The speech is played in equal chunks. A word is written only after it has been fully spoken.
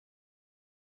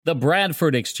The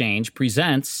Bradford Exchange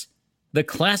presents the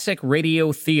Classic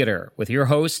Radio Theater with your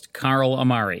host, Carl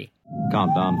Amari.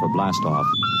 Countdown for blast-off.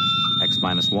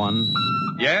 X-1.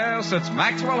 Yes, it's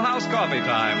Maxwell House Coffee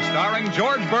Time, starring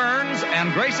George Burns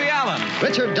and Gracie Allen.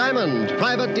 Richard Diamond,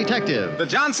 Private Detective. The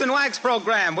Johnson Wax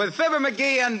Program with Fibber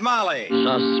McGee and Molly.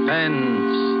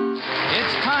 Suspense.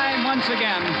 It's time once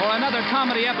again for another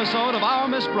comedy episode of Our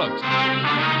Miss Brooks.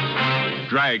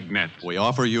 Dragnet. We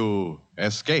offer you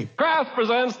Escape. Kraft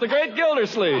presents The Great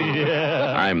Gildersleeve.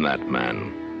 Yeah. I'm that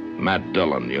man, Matt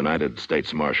Dillon, United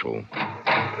States Marshal.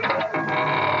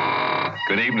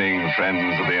 Good evening,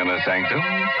 friends of the Inner Sanctum.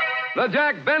 The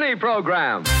Jack Benny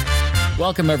Program.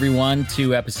 Welcome, everyone,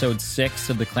 to episode 6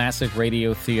 of the Classic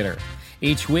Radio Theater.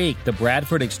 Each week, the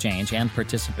Bradford Exchange and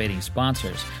participating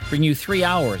sponsors bring you 3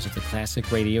 hours of the Classic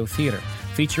Radio Theater,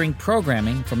 featuring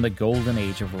programming from the golden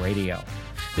age of radio.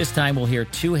 This time, we'll hear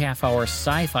 2 half-hour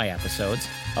sci-fi episodes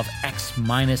of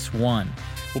X-1.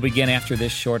 We'll begin after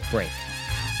this short break.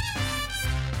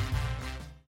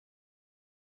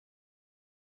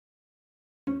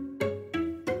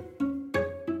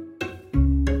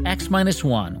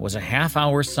 X-1 was a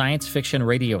half-hour science fiction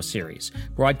radio series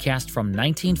broadcast from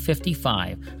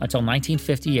 1955 until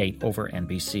 1958 over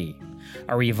NBC.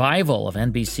 A revival of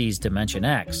NBC's Dimension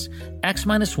X,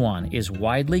 X-1 is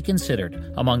widely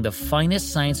considered among the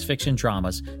finest science fiction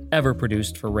dramas ever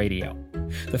produced for radio.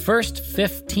 The first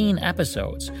 15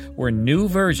 episodes were new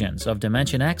versions of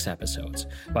Dimension X episodes,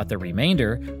 but the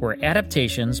remainder were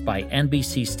adaptations by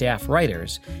NBC staff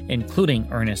writers, including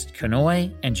Ernest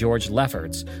Kinoy and George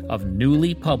Lefferts, of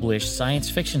newly published science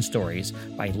fiction stories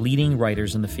by leading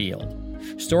writers in the field.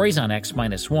 Stories on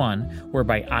X-1 were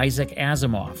by Isaac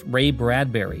Asimov, Ray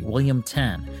Bradbury, William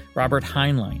Tenn, Robert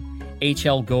Heinlein,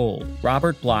 H.L. Gold,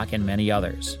 Robert Bloch, and many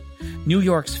others. New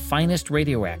York's finest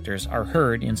radio actors are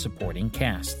heard in supporting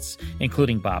casts,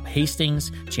 including Bob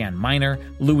Hastings, Jan Miner,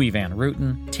 Louis Van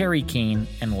Rooten, Teri Kean,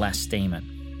 and Les Damon.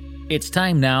 It's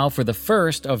time now for the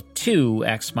first of 2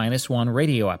 X-1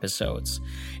 radio episodes.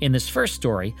 In this first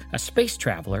story, a space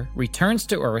traveler returns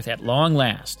to Earth at long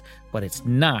last, but it's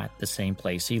not the same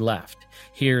place he left.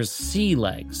 Here's Sea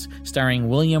Legs, starring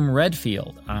William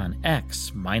Redfield on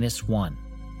X-1.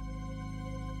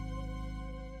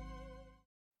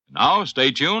 Now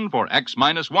stay tuned for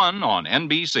X-1 on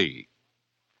NBC.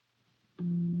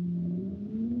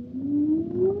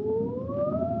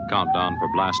 Countdown for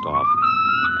blast-off.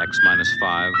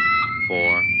 X-5,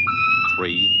 4,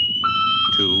 3,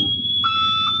 2,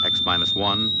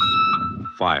 X-1,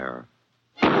 fire.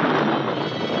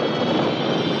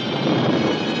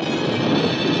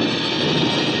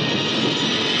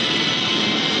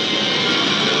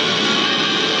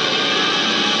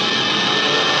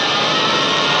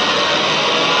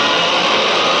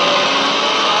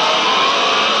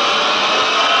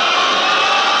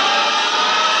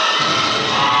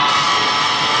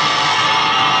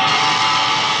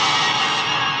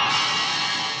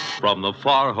 From the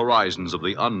far horizons of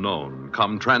the unknown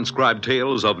come transcribed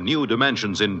tales of new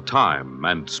dimensions in time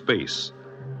and space.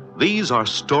 These are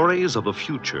stories of the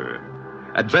future,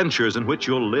 adventures in which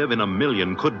you'll live in a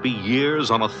million, could be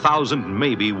years, on 1,000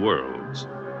 maybe worlds.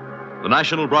 The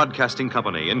National Broadcasting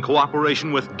Company, in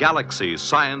cooperation with Galaxy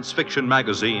Science Fiction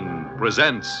Magazine,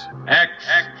 presents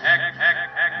X-1.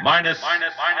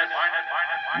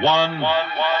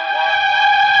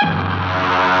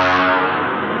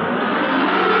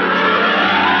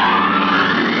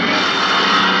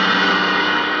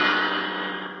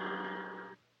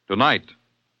 Tonight,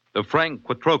 the Frank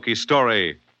Quattrocchi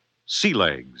story, Sea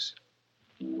Legs.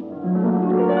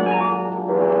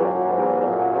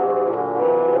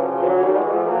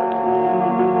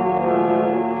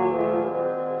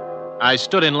 I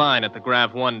stood in line at the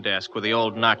Grav 1 desk with the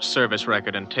old notch service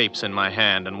record and tapes in my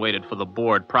hand and waited for the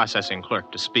board processing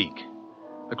clerk to speak.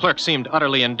 The clerk seemed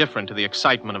utterly indifferent to the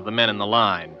excitement of the men in the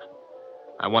line.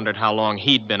 I wondered how long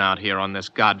he'd been out here on this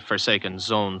godforsaken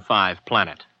Zone 5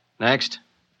 planet. Next.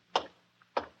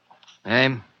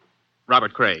 Name?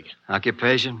 Robert Craig.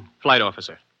 Occupation? Flight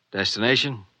officer.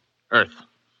 Destination? Earth.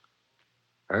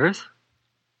 Earth?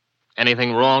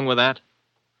 Anything wrong with that?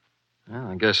 Well,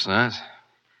 I guess not.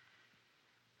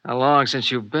 How long since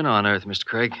you've been on Earth, Mr.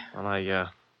 Craig? Well,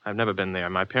 I've never been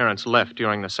there. My parents left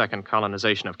during the second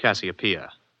colonization of Cassiopeia.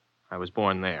 I was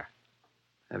born there.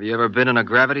 Have you ever been in a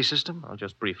gravity system? Well,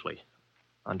 just briefly.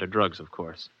 Under drugs, of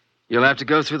course. You'll have to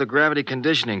go through the gravity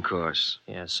conditioning course.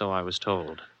 Yes, so I was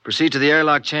told. Proceed to the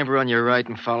airlock chamber on your right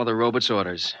and follow the robot's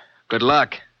orders. Good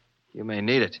luck. You may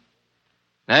need it.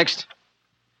 Next.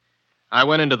 I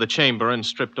went into the chamber and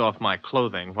stripped off my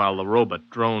clothing while the robot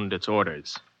droned its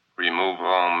orders. Remove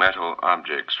all metal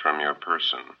objects from your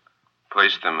person.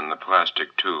 Place them in the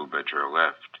plastic tube at your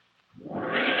left.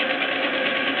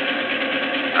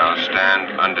 Now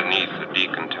stand underneath the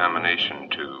decontamination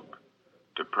tube.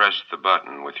 Depress the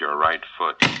button with your right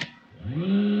foot.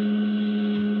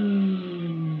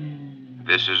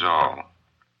 This is all.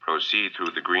 Proceed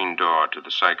through the green door to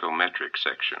the psychometric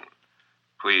section.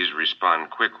 Please respond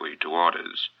quickly to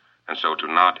orders, and so do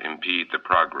not impede the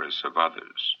progress of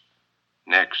others.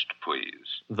 Next,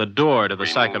 please. The door to the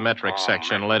psychometric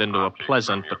section led into a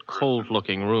pleasant but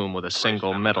cold-looking room with a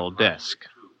single metal desk.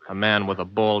 A man with a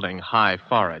balding, high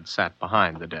forehead sat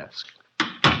behind the desk.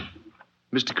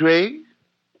 Mr. Craig,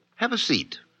 have a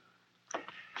seat.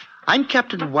 I'm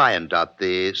Captain Wyandotte,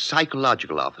 the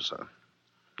psychological officer.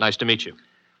 Nice to meet you.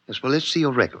 Yes, well, let's see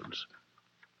your records.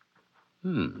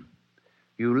 You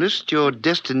list your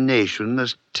destination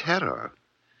as Terror.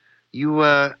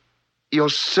 You're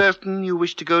certain you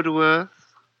wish to go to Earth?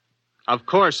 Of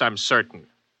course I'm certain.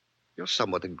 You're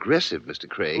somewhat aggressive, Mr.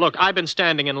 Craig. Look, I've been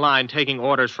standing in line taking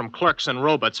orders from clerks and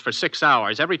robots for 6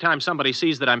 hours. Every time somebody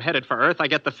sees that I'm headed for Earth, I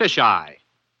get the fish eye.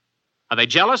 Are they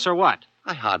jealous or what?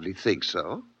 I hardly think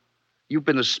so. You've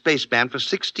been a spaceman for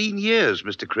 16 years,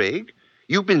 Mr. Craig.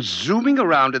 You've been zooming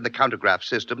around in the countergraph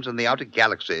systems and the outer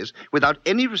galaxies without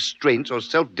any restraints or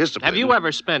self-discipline. Have you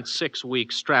ever spent 6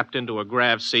 weeks strapped into a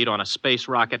grav seat on a space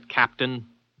rocket, Captain?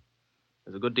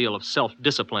 There's a good deal of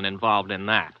self-discipline involved in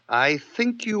that. I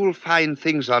think you will find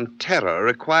things on Terror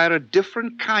require a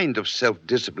different kind of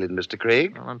self-discipline, Mr.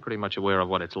 Craig. Well, I'm pretty much aware of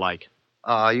what it's like.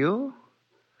 Are you?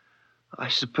 I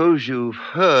suppose you've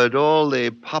heard all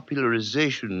the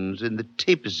popularizations in the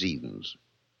tapezines.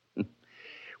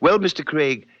 Well, Mr.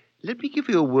 Craig, let me give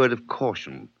you a word of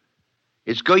caution.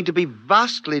 It's going to be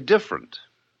vastly different.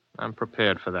 I'm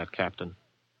prepared for that, Captain.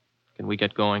 Can we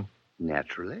get going?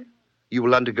 Naturally. You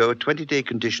will undergo a 20-day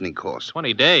conditioning course.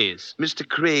 20 days? Mr.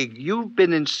 Craig, you've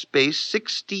been in space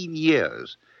 16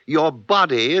 years. Your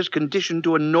body is conditioned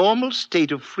to a normal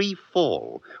state of free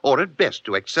fall, or at best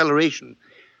to acceleration.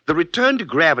 The return to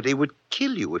gravity would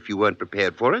kill you if you weren't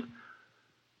prepared for it.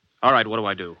 All right, what do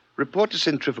I do? Report to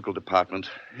Centrifugal Department.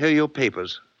 Here are your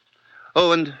papers.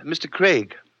 Oh, and Mr.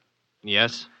 Craig.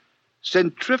 Yes?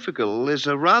 Centrifugal is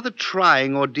a rather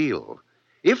trying ordeal.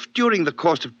 If during the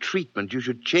course of treatment you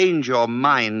should change your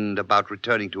mind about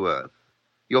returning to Earth,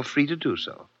 you're free to do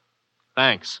so.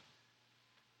 Thanks.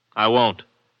 I won't.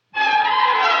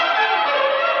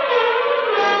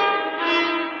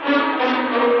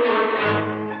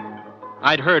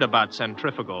 I'd heard about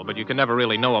centrifugal, but you can never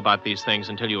really know about these things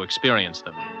until you experience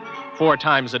them. 4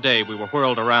 times a day, we were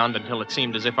whirled around until it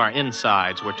seemed as if our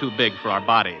insides were too big for our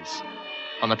bodies.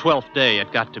 On the 12th day,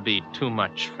 it got to be too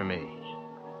much for me.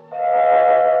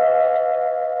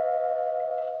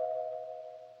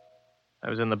 I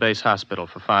was in the base hospital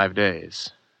for 5 days.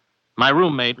 My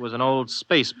roommate was an old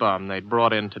space bum they'd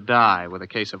brought in to die with a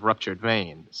case of ruptured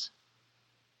veins.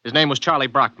 His name was Charlie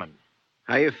Brockman.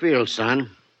 How you feel,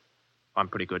 son? I'm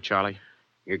pretty good, Charlie.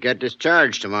 You get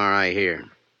discharged tomorrow, I hear.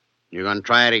 You gonna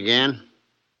try it again?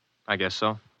 I guess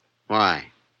so.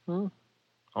 Why?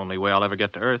 Only way I'll ever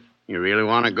get to Earth. You really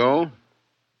want to go?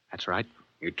 That's right.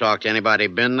 You talked to anybody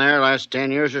been there last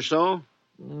 10 years or so?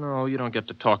 No, you don't get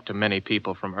to talk to many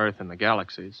people from Earth and the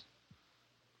galaxies.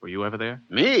 Were you ever there?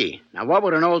 Me? Now, what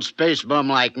would an old space bum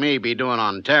like me be doing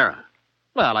on Terra?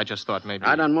 Well, I just thought maybe...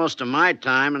 I done most of my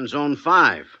time in Zone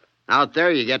 5. Out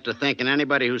there, you get to thinking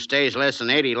anybody who stays less than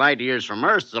 80 light years from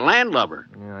Earth's a landlubber.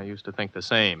 Yeah, I used to think the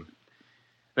same.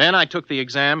 Then I took the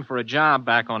exam for a job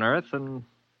back on Earth, and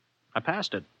I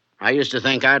passed it. I used to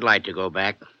think I'd like to go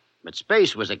back. But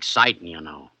space was exciting, you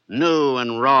know. New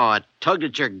and raw. It tugged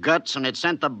at your guts, and it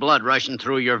sent the blood rushing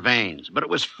through your veins. But it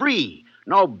was free.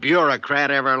 No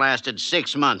bureaucrat ever lasted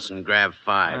 6 months in Grav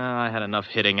 5. I had enough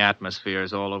hitting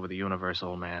atmospheres all over the universe,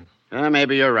 old man.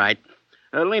 Maybe you're right.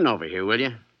 Lean over here, will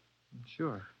you?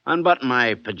 Sure. Unbutton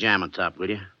my pajama top, will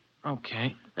you?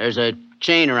 Okay. There's a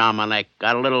chain around my neck.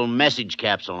 Got a little message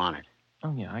capsule on it.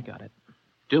 Oh, yeah, I got it.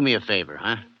 Do me a favor,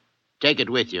 huh? Take it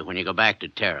with you when you go back to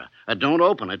Terra. Don't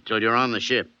open it till you're on the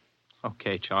ship.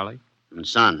 Okay, Charlie. And,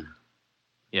 son.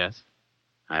 Yes?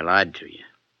 I lied to you.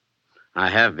 I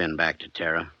have been back to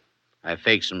Terra. I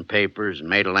faked some papers and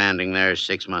made a landing there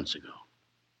 6 months ago.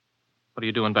 What are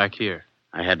you doing back here?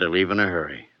 I had to leave in a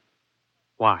hurry.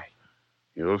 Why?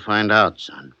 You'll find out,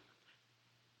 son.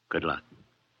 Good luck.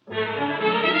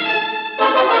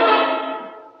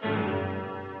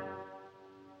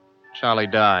 Charlie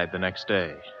died the next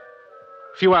day.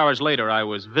 A few hours later, I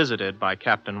was visited by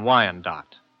Captain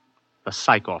Wyandotte, the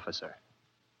psych officer.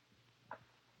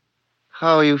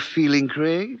 How are you feeling,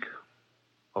 Craig?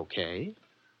 Okay.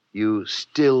 You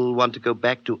still want to go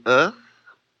back to Earth?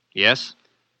 Yes?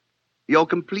 You're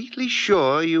completely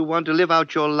sure you want to live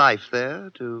out your life there,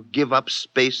 to give up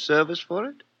space service for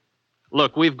it?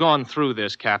 Look, we've gone through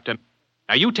this, Captain.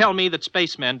 Now, you tell me that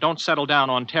spacemen don't settle down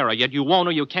on Terra, yet you won't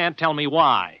or you can't tell me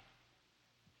why.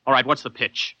 All right, what's the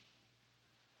pitch?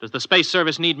 Does the Space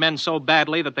Service need men so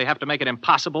badly that they have to make it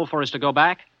impossible for us to go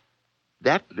back?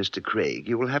 That, Mr. Craig,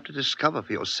 you will have to discover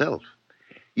for yourself.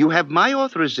 You have my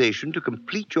authorization to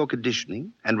complete your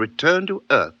conditioning and return to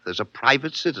Earth as a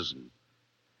private citizen.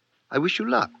 I wish you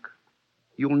luck.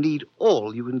 You'll need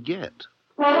all you can get.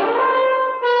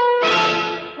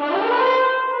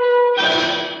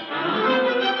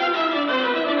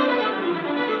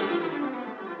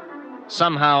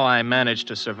 Somehow I managed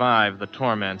to survive the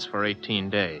torments for 18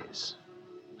 days.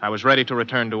 I was ready to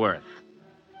return to Earth.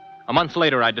 A month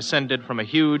later, I descended from a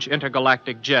huge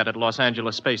intergalactic jet at Los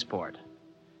Angeles Spaceport.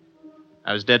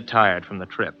 I was dead tired from the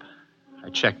trip. I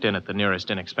checked in at the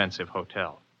nearest inexpensive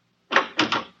hotel.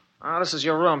 This is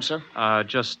your room, sir.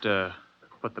 Just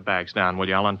put the bags down, will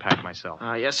you? I'll unpack myself.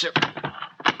 Yes, sir.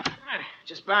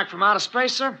 Just back from outer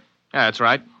space, sir? Yeah, that's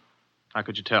right. How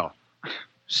could you tell?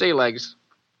 Sea legs.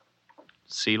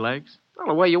 Sea legs? Well,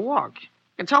 the way you walk. You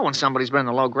can tell when somebody's been in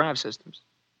the low-grav systems.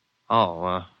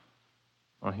 Oh,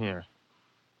 here.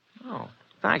 Oh,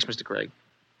 thanks, Mr. Craig.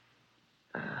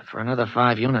 For another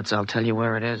 5 units, I'll tell you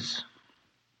where it is.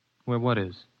 Where what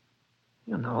is?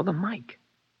 You know, the mic.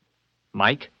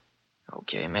 Mike?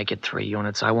 Okay, make it 3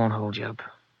 units. I won't hold you up.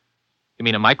 You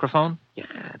mean a microphone? Yeah,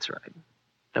 that's right.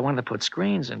 They wanted to put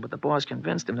screens in, but the boss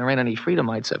convinced him there ain't any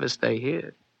Freedomites ever stay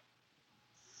here.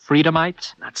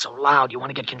 Freedomites? Not so loud. You want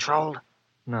to get controlled?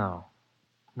 No.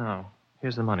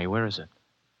 Here's the money. Where is it?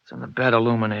 It's in the bed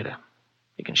illuminator.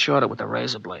 You can short it with a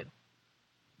razor blade.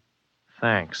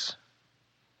 Thanks.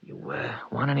 You,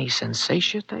 want any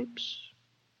sensation tapes?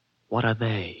 What are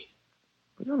they?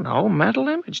 You know, mental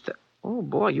image. Oh,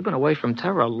 boy, you've been away from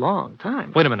Terra a long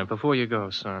time. Wait a minute, before you go,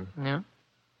 son. Yeah?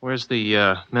 Where's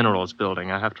the minerals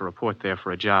building? I have to report there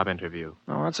for a job interview.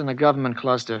 Oh, that's in the government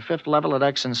cluster. 5th level at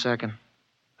X and 2nd.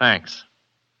 Thanks.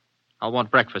 I'll want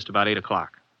breakfast about 8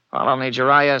 o'clock. Well, I'll need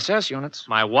your ISS units.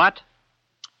 My what?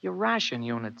 Your ration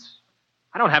units.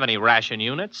 I don't have any ration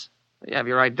units. You have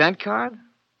your ident card?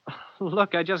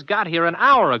 Look, I just got here an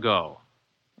hour ago.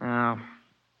 Oh.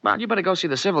 Well, you better go see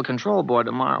the Civil Control Board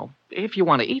tomorrow. If you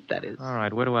want to eat, that is. All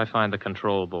right, where do I find the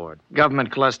control board?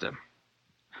 Government cluster.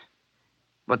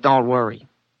 But don't worry.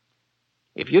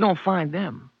 If you don't find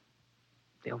them,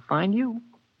 they'll find you.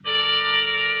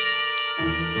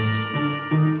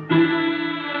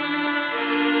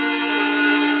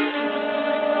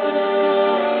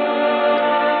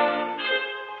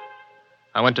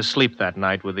 I went to sleep that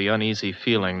night with the uneasy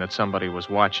feeling that somebody was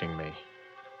watching me.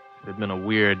 It had been a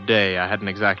weird day. I hadn't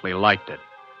exactly liked it.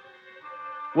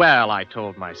 Well, I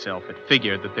told myself it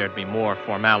figured that there'd be more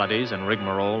formalities and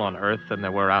rigmarole on Earth than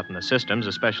there were out in the systems,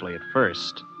 especially at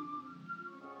first.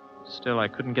 Still, I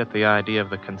couldn't get the idea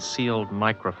of the concealed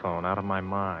microphone out of my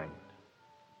mind.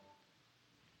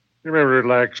 You may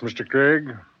relax, Mr.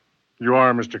 Craig. You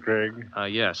are Mr. Craig?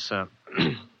 Yes,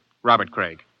 Robert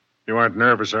Craig. You aren't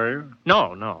nervous, are you?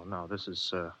 No. This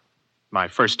is my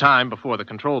first time before the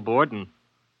control board, and...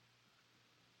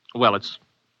 well, it's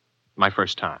my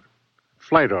first time.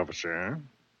 Flight officer, huh?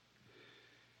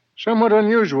 Somewhat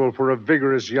unusual for a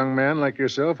vigorous young man like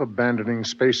yourself abandoning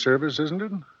space service, isn't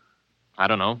it? I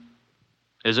don't know.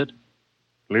 Is it?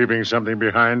 Leaving something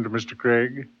behind, Mr.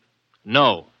 Craig?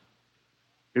 No.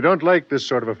 You don't like this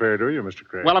sort of affair, do you, Mr.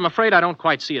 Craig? Well, I'm afraid I don't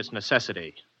quite see its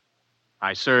necessity.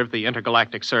 I served the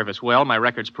intergalactic service well. My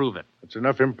records prove it. It's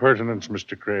enough impertinence,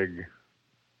 Mr. Craig.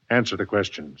 Answer the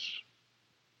questions.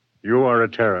 You are a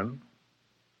Terran?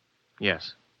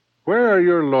 Yes. Where are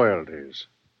your loyalties?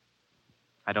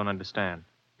 I don't understand.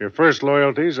 Your first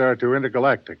loyalties are to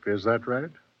intergalactic, is that right?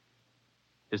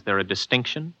 Is there a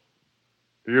distinction?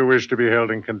 Do you wish to be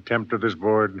held in contempt of this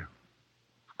board?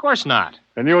 Of course not.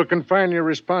 Then you will confine your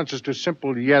responses to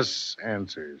simple yes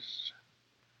answers.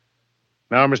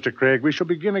 Now, Mr. Craig, we shall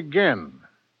begin again.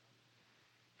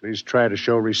 Please try to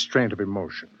show restraint of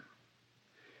emotion.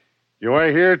 You are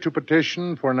here to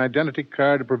petition for an identity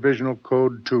card of provisional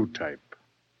code 2 type.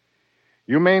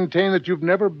 You maintain that you've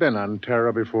never been on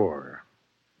Terra before.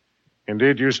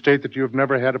 Indeed, you state that you've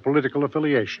never had a political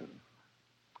affiliation.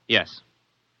 Yes.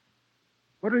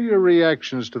 What are your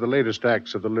reactions to the latest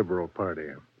acts of the Liberal Party?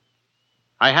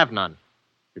 I have none.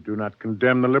 You do not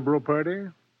condemn the Liberal Party?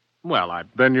 Well,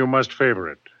 Then you must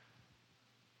favor it.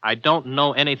 I don't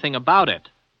know anything about it.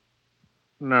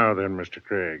 Now then, Mr.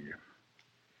 Craig.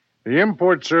 The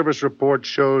import service report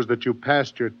shows that you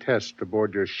passed your test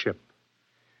aboard your ship.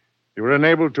 You were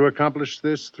enabled to accomplish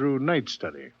this through night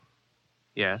study.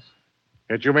 Yes.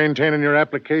 Yet you maintain in your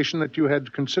application that you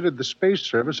had considered the space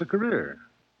service a career.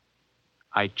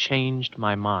 I changed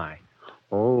my mind.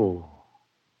 Oh,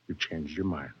 you changed your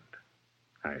mind.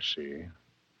 I see.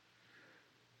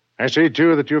 I see,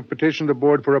 too, that you've petitioned the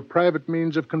board for a private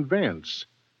means of conveyance.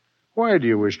 Why do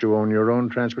you wish to own your own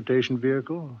transportation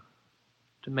vehicle?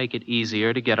 To make it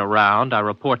easier to get around, I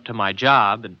report to my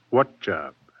job and... What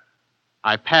job?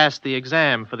 I passed the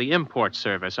exam for the import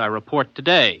service. I report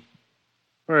today.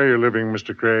 Where are you living,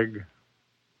 Mr. Craig?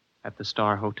 At the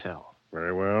Star Hotel.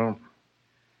 Very well.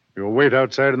 You'll wait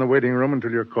outside in the waiting room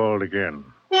until you're called again.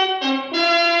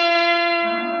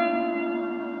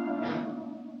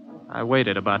 I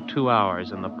waited about 2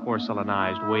 hours in the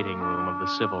porcelainized waiting room of the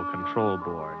Civil Control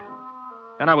Board.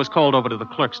 Then I was called over to the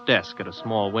clerk's desk at a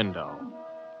small window.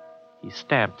 He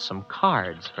stamped some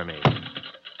cards for me.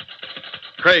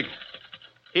 Craig.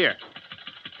 Here.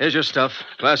 Here's your stuff.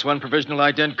 Class 1 provisional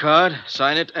ident card.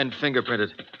 Sign it and fingerprint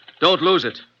it. Don't lose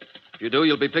it. If you do,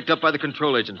 you'll be picked up by the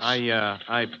control agents.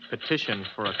 I petitioned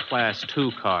for a Class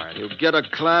 2 card. You'll get a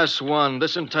Class 1.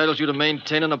 This entitles you to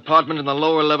maintain an apartment in the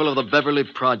lower level of the Beverly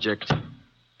Project.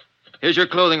 Here's your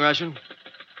clothing ration.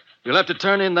 You'll have to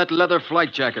turn in that leather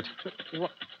flight jacket.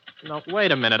 What? No,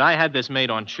 wait a minute. I had this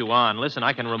made on Chuan. Listen,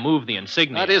 I can remove the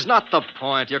insignia. That is not the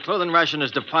point. Your clothing ration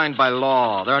is defined by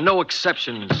law. There are no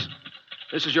exceptions.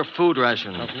 This is your food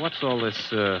ration. What's all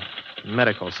this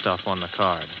medical stuff on the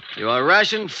card? You are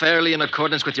rationed fairly in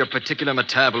accordance with your particular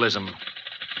metabolism.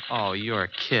 Oh, you're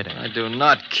kidding. I do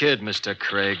not kid, Mr.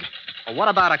 Craig. Well, what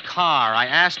about a car? I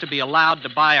asked to be allowed to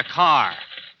buy a car.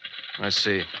 I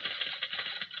see.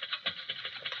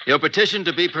 Your petition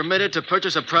to be permitted to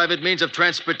purchase a private means of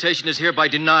transportation is hereby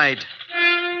denied.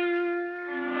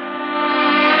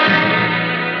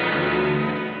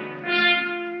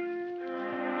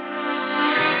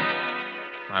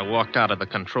 I walked out of the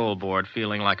control board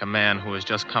feeling like a man who has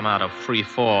just come out of free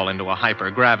fall into a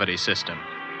hypergravity system.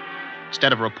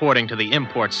 Instead of reporting to the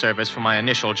import service for my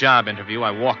initial job interview,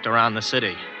 I walked around the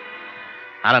city.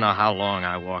 I don't know how long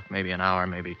I walked, maybe an hour,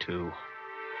 maybe 2.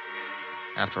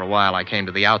 After a while, I came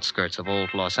to the outskirts of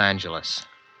old Los Angeles.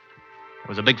 There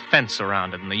was a big fence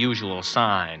around it and the usual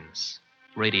signs.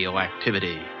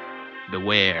 Radioactivity.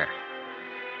 Beware.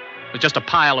 It was just a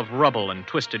pile of rubble and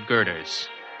twisted girders.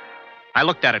 I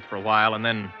looked at it for a while and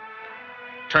then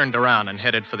turned around and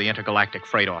headed for the intergalactic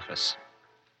freight office.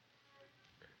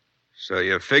 So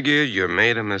you figure you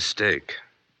made a mistake?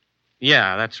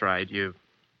 Yeah, that's right. You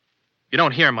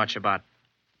don't hear much about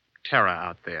Terra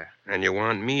out there. And you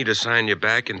want me to sign you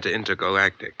back into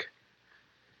intergalactic?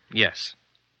 Yes.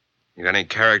 You got any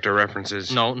character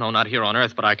references? No, not here on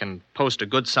Earth, but I can post a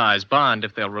good-sized bond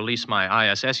if they'll release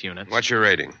my ISS units. What's your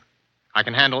rating? I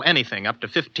can handle anything, up to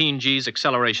 15 G's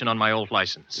acceleration on my old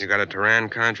license. You got a Tehran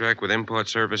contract with import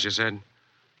service, you said?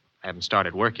 I haven't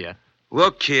started work yet.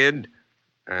 Look, kid.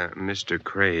 Mr.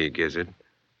 Craig, is it?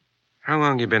 How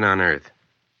long you been on Earth?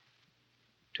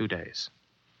 2 days.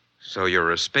 So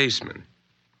you're a spaceman.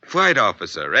 Flight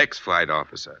officer, ex-flight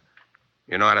officer.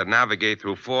 You know how to navigate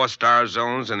through 4-star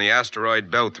zones and the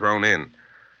asteroid belt thrown in.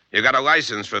 You got a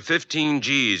license for 15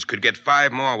 G's, could get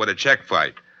 5 more with a check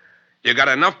flight. You got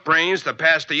enough brains to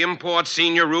pass the import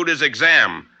senior router's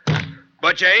exam.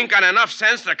 But you ain't got enough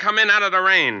sense to come in out of the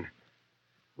rain.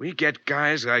 We get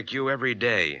guys like you every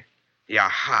day. You're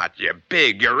hot, you're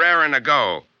big, you're raring to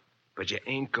go. But you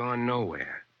ain't gone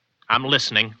nowhere. I'm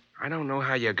listening. I don't know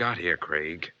how you got here,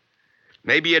 Craig.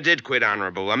 Maybe you did quit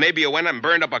honorable, or maybe you went and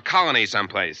burned up a colony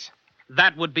someplace.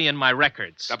 That would be in my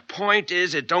records. The point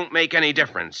is, it don't make any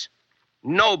difference.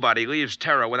 Nobody leaves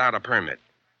Terra without a permit.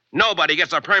 Nobody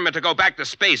gets a permit to go back to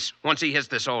space once he hits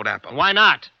this old apple. Why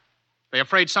not? They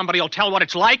afraid somebody will tell what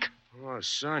it's like? Oh,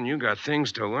 son, you got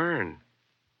things to learn.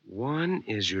 One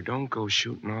is you don't go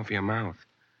shooting off your mouth.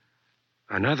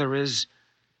 Another is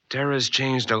Terra's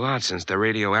changed a lot since the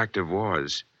radioactive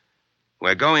wars.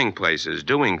 We're going places,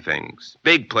 doing things.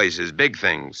 Big places, big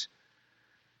things.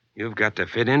 You've got to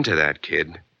fit into that,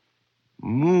 kid.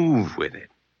 Move with it.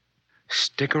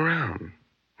 Stick around.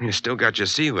 You still got your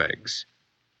sea legs.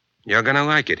 You're gonna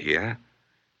like it here.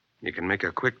 You can make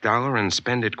a quick dollar and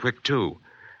spend it quick, too.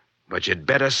 But you'd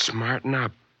better smarten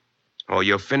up, or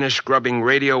you'll finish scrubbing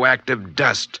radioactive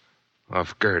dust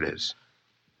off girders.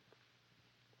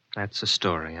 That's the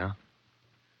story, huh?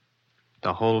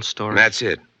 The whole story? That's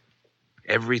it.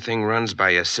 Everything runs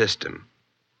by a system.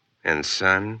 And,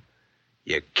 son,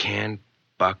 you can't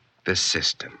buck the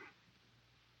system.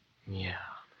 Yeah.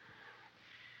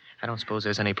 I don't suppose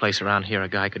there's any place around here a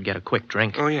guy could get a quick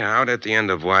drink. Oh, yeah, out at the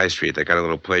end of Y Street, they got a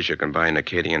little place you can buy an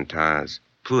Acadian Taz.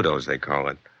 Pluto's, they call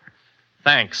it.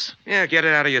 Thanks. Yeah, get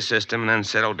it out of your system and then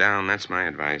settle down. That's my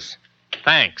advice.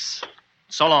 Thanks.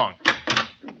 So long.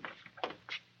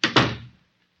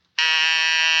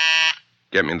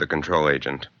 Get me the control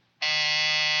agent.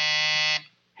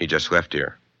 He just left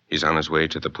here. He's on his way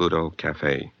to the Pluto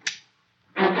Cafe.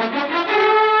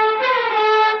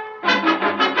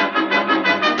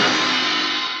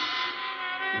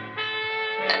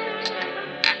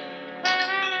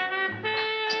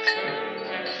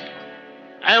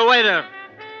 Hey, waiter.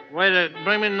 Waiter,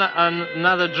 bring me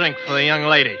another drink for the young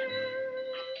lady.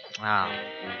 Wow.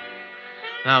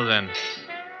 Now then.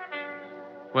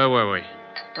 Where were we?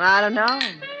 Well, I don't know.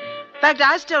 In fact,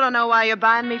 I still don't know why you're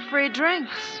buying me free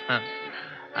drinks.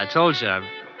 I told you I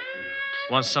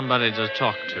want somebody to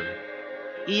talk to.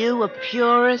 You a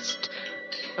purist?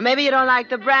 Or maybe you don't like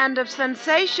the brand of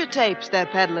sensation tapes they're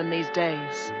peddling these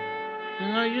days. You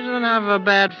know, you don't have a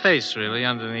bad face, really,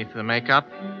 underneath the makeup.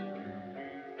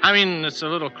 I mean, it's a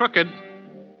little crooked,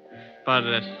 but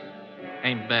it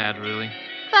ain't bad, really.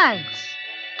 Thanks.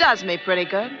 Does me pretty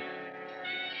good.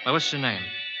 Well, what's your name?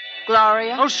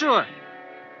 Gloria? Oh, sure.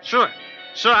 Sure,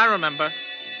 I remember.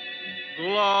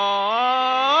 Gloria!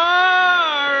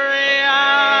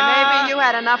 Maybe you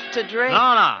had enough to drink.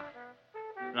 No,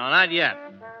 not yet.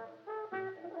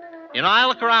 You know, I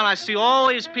look around, I see all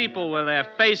these people with their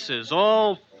faces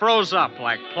all froze up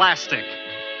like plastic.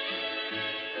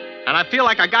 And I feel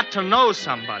like I got to know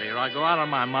somebody, or I go out of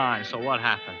my mind. So what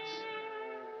happens?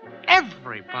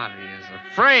 Everybody is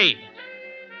afraid.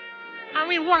 I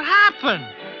mean, what happened?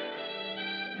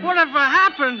 Whatever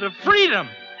happened to freedom?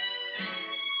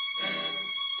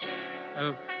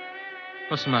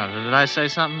 What's the matter? Did I say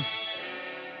something?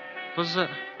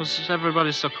 What's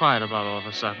everybody so quiet about all of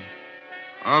a sudden?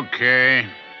 Okay.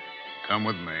 Come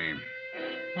with me.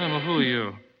 Well, who are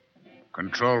you?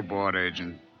 Control board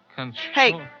agent.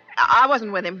 Hey, I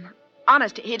wasn't with him.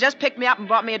 Honest, he just picked me up and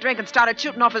bought me a drink and started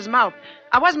shooting off his mouth.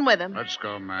 I wasn't with him. Let's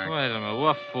go, Mac. Wait a minute,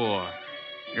 what for?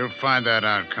 You'll find that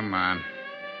out. Come on.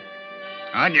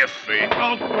 On your feet.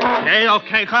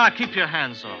 Okay. Come on, keep your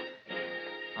hands off.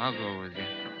 I'll go with you.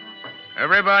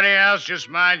 Everybody else just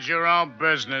mind your own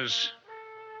business.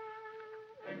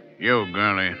 You,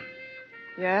 girlie.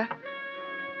 Yeah?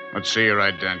 Let's see your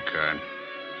ident card.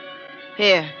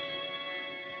 Here.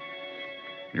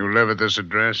 You live at this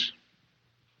address?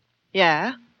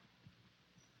 Yeah?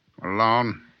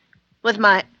 Alone? With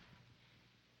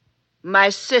my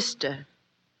sister.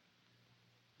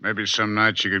 Maybe some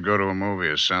night you could go to a movie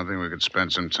or something. We could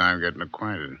spend some time getting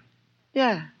acquainted.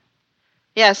 Yeah.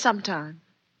 Yeah, sometime.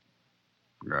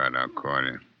 Good, I'll call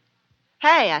you.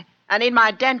 Hey, I need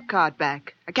my ident card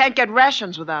back. I can't get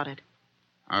rations without it.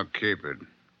 I'll keep it.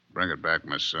 Bring it back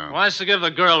myself. Wants to give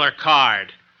the girl her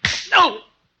card. No!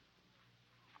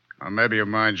 Well, maybe you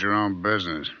mind your own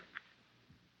business.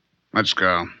 Let's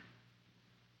go.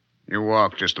 You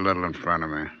walk just a little in front of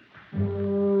me.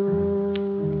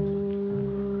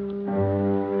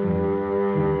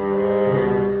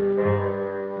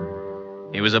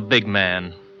 He was a big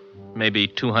man, maybe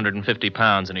 250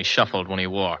 pounds, and he shuffled when he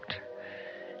walked.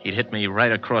 He'd hit me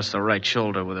right across the right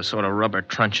shoulder with a sort of rubber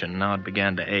truncheon. Now it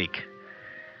began to ache.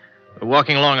 We're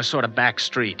walking along a sort of back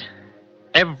street.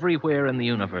 Everywhere in the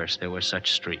universe there were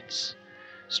such streets.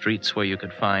 Streets where you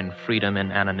could find freedom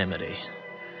in anonymity,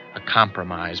 a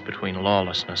compromise between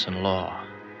lawlessness and law.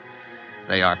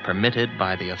 They are permitted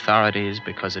by the authorities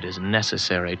because it is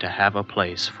necessary to have a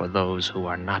place for those who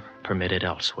are not permitted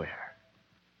elsewhere.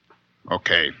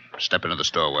 Okay, step into the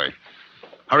doorway.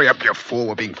 Hurry up, you fool.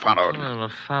 We're being followed. Well,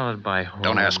 we're followed by whom?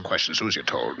 Don't ask questions. Who's you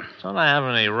told? Don't I have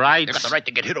any rights? You got the right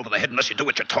to get hit over the head unless you do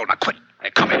what you're told. Now quit.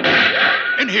 Hey, come in.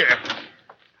 In here.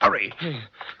 Hurry. Hey,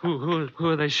 who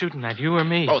are they shooting at, you or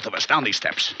me? Both of us. Down these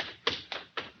steps.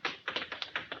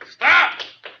 Stop!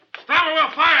 Stop or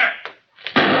we'll fire!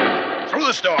 Through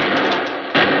this door.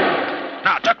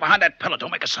 Now, duck behind that pillar.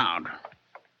 Don't make a sound.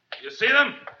 You see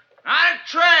them? On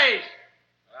trays!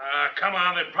 Come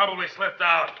on. They probably slipped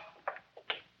out.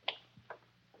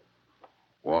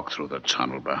 Walk through the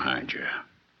tunnel behind you.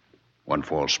 One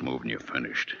false move and you're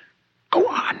finished. Go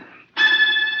on.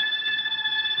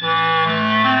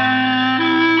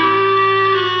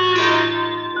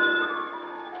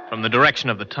 From the direction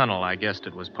of the tunnel, I guessed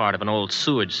it was part of an old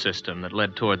sewage system that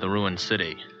led toward the ruined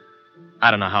city.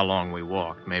 I don't know how long we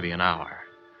walked, maybe an hour.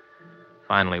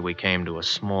 Finally, we came to a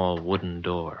small wooden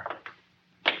door.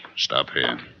 Stop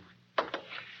here.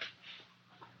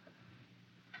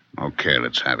 Okay,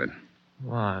 let's have it.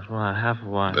 What? Have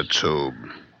what? The tube.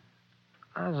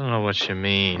 I don't know what you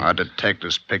mean. Our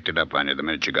detectives picked it up on you the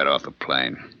minute you got off the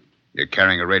plane. You're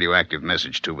carrying a radioactive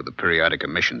message tube with a periodic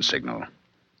emission signal.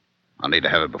 I'll need to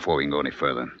have it before we can go any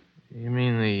further. You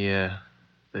mean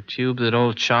the tube that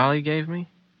old Charlie gave me?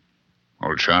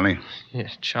 Old Charlie?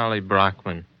 Yes, Charlie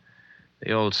Brockman.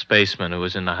 The old spaceman who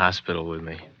was in the hospital with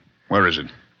me. Where is it?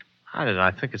 How did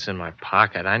I think it's in my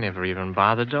pocket? I never even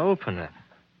bothered to open it.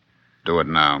 Do it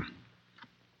now.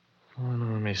 Oh,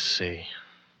 let me see.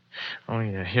 Oh,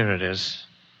 yeah, here it is.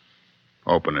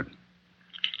 Open it.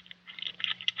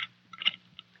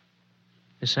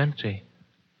 It's empty.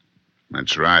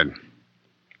 That's right.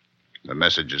 The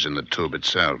message is in the tube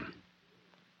itself.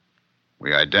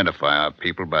 We identify our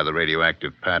people by the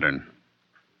radioactive pattern.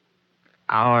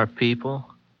 Our people?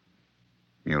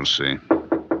 You'll see.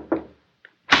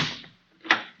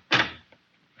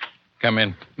 Come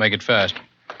in. Make it fast.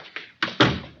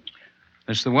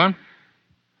 This the one?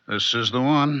 This is the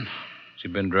one. Has he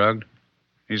been drugged?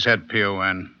 He's had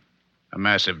PON. A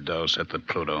massive dose at the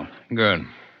Pluto. Good.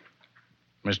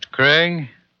 Mr. Craig,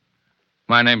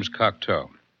 my name's Cocteau.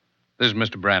 This is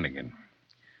Mr. Brannigan.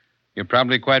 You're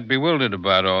probably quite bewildered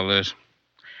about all this.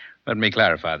 Let me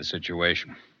clarify the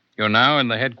situation. You're now in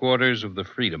the headquarters of the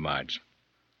Freedomites,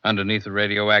 underneath the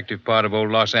radioactive part of old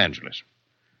Los Angeles.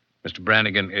 Mr.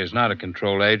 Brannigan is not a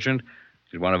control agent.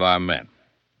 He's one of our men.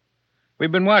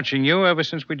 We've been watching you ever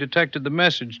since we detected the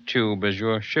message tube as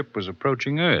your ship was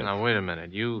approaching Earth. Now, wait a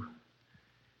minute. You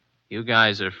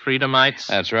guys are Freedomites?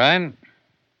 That's right.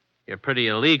 You're pretty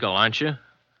illegal, aren't you?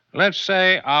 Let's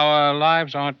say our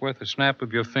lives aren't worth a snap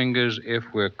of your fingers if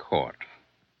we're caught.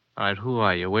 All right, who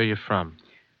are you? Where are you from?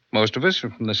 Most of us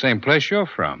are from the same place you're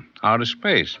from, outer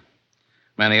space.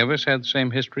 Many of us had the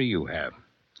same history you have.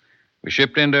 We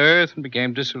shipped into Earth and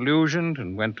became disillusioned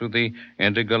and went to the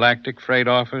intergalactic freight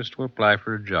office to apply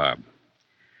for a job.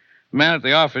 The man at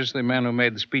the office, the man who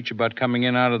made the speech about coming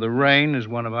in out of the rain, is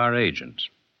one of our agents.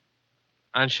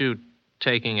 Aren't you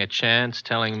taking a chance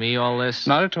telling me all this?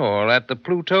 Not at all. At the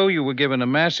Pluto, you were given a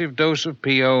massive dose of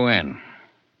PON.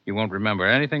 You won't remember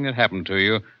anything that happened to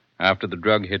you after the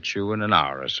drug hits you in an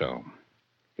hour or so.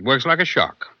 It works like a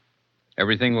shock.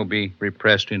 Everything will be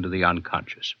repressed into the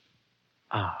unconscious.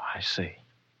 Oh, I see.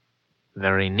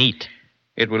 Very neat.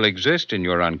 It will exist in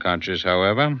your unconscious,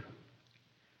 however.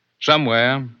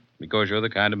 Somewhere, because you're the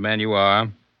kind of man you are,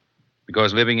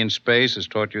 because living in space has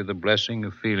taught you the blessing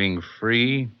of feeling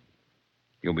free,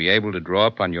 you'll be able to draw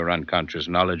upon your unconscious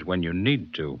knowledge when you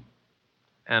need to.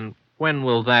 And when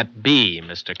will that be,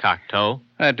 Mr. Cocteau?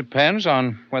 That depends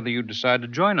on whether you decide to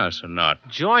join us or not.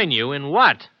 Join you in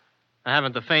what? I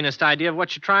haven't the faintest idea of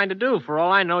what you're trying to do. For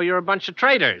all I know, you're a bunch of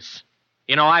traitors.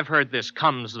 You know, I've heard this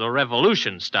comes the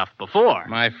revolution stuff before.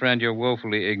 My friend, you're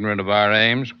woefully ignorant of our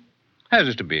aims, as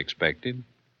is to be expected.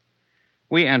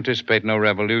 We anticipate no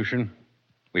revolution.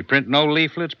 We print no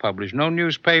leaflets, publish no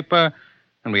newspaper,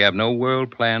 and we have no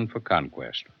world plan for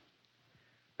conquest.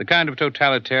 The kind of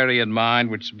totalitarian mind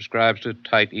which subscribes to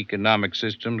tight economic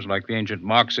systems like the ancient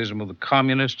Marxism of the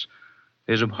communists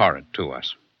is abhorrent to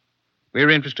us.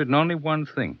 We're interested in only one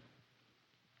thing,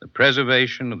 the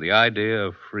preservation of the idea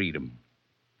of freedom.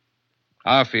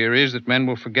 Our fear is that men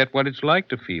will forget what it's like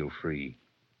to feel free.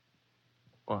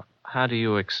 Well, how do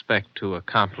you expect to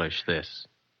accomplish this?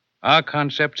 Our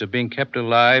concepts are being kept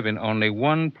alive in only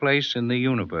one place in the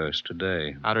universe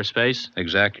today. Outer space?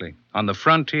 Exactly. On the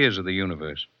frontiers of the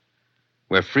universe,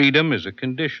 where freedom is a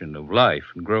condition of life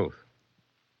and growth.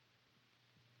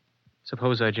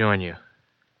 Suppose I join you.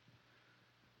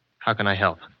 How can I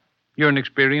help? You're an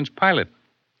experienced pilot.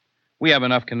 We have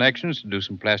enough connections to do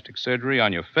some plastic surgery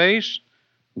on your face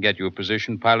and get you a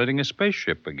position piloting a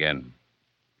spaceship again.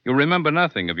 You'll remember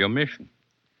nothing of your mission.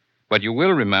 But you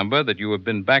will remember that you have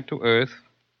been back to Earth,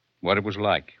 what it was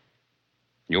like.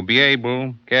 You'll be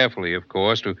able, carefully, of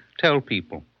course, to tell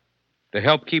people, to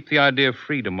help keep the idea of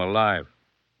freedom alive.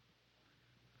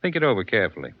 Think it over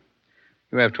carefully.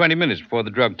 You have 20 minutes before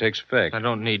the drug takes effect. I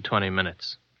don't need 20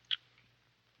 minutes.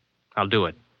 I'll do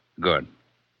it. Good.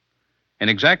 In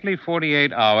exactly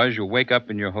 48 hours, you'll wake up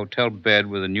in your hotel bed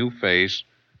with a new face,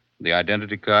 the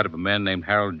identity card of a man named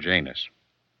Harold Janus.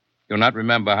 You'll not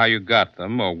remember how you got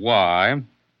them or why,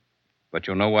 but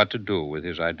you'll know what to do with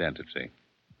his identity.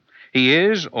 He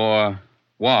is, or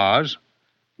was,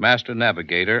 master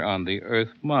navigator on the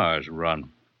Earth-Mars run.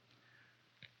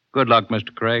 Good luck,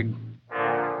 Mr. Craig.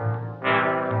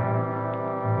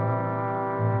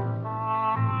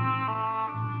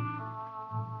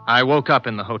 I woke up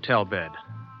in the hotel bed,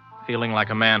 feeling like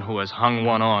a man who has hung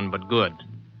one on but good.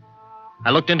 I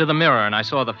looked into the mirror and I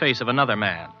saw the face of another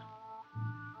man.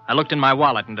 I looked in my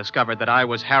wallet and discovered that I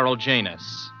was Harold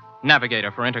Janus,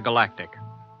 navigator for Intergalactic.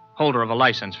 holder of a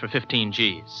license for 15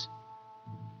 G's.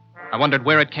 I wondered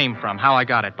where it came from, how I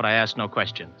got it, but I asked no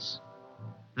questions.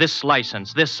 This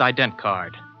license, this ident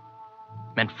card,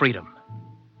 meant freedom.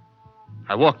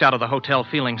 I walked out of the hotel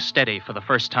feeling steady for the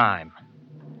first time.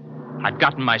 I'd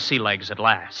gotten my sea legs at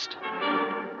last.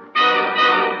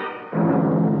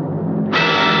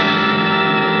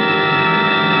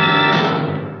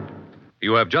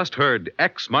 You have just heard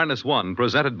X-1,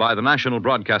 presented by the National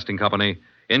Broadcasting Company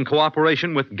in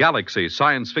cooperation with Galaxy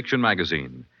Science Fiction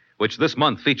Magazine, which this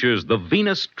month features The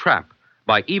Venus Trap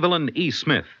by Evelyn E.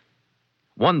 Smith.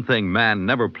 One thing man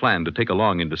never planned to take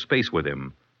along into space with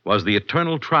him was the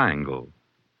eternal triangle,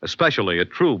 especially a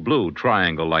true blue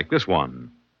triangle like this one.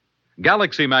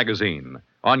 Galaxy Magazine,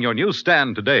 on your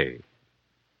newsstand today.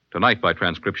 Tonight, by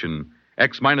transcription,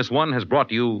 X-1 has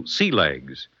brought you Sea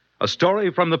Legs, a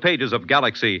story from the pages of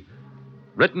Galaxy,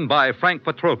 written by Frank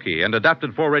Petrocchi and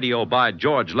adapted for radio by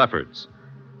George Lefferts.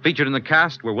 Featured in the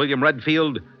cast were William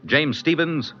Redfield, James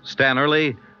Stevens, Stan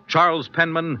Early, Charles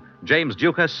Penman, James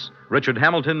Dukas, Richard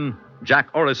Hamilton, Jack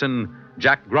Orison,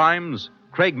 Jack Grimes,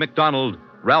 Craig McDonald,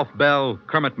 Ralph Bell,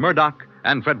 Kermit Murdoch,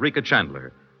 and Frederica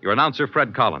Chandler. Your announcer,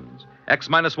 Fred Collins.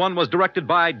 X-1 was directed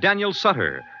by Daniel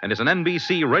Sutter and is an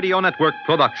NBC Radio Network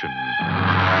production.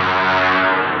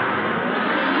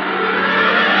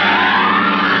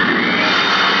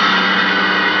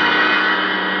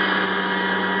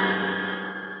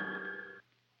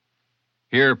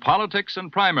 Hear Politics and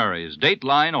Primaries,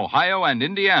 Dateline, Ohio, and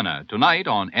Indiana, tonight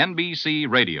on NBC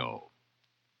Radio.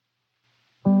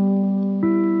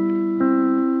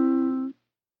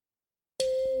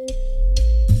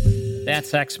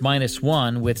 That's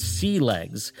X-1 with Sea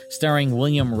Legs, starring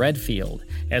William Redfield,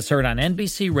 as heard on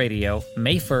NBC Radio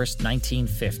May 1st,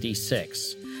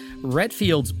 1956.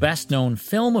 Redfield's best-known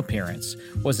film appearance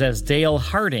was as Dale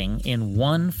Harding in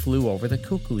One Flew Over the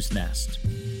Cuckoo's Nest.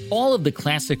 All of the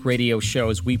classic radio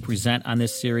shows we present on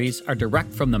this series are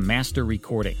direct from the master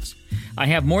recordings. I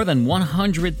have more than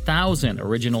 100,000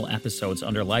 original episodes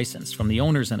under license from the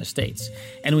owners and estates,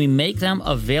 and we make them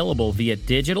available via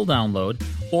digital download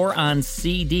or on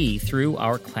CD through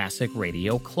our Classic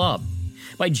Radio Club.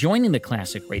 By joining the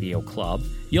Classic Radio Club,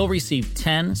 you'll receive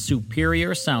 10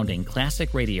 superior-sounding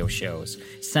classic radio shows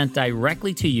sent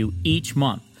directly to you each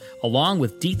month, along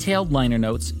with detailed liner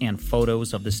notes and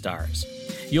photos of the stars.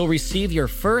 You'll receive your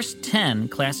first 10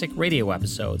 classic radio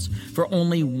episodes for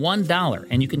only $1,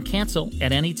 and you can cancel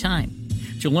at any time.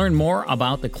 To learn more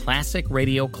about the Classic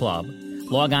Radio Club,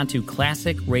 log on to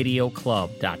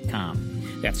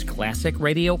classicradioclub.com. That's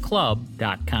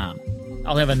classicradioclub.com.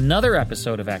 I'll have another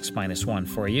episode of X-1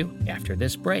 for you after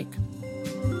this break.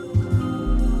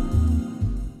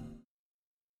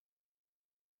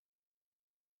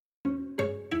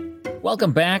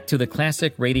 Welcome back to the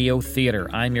Classic Radio Theater.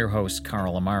 I'm your host,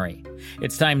 Carl Amari.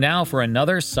 It's time now for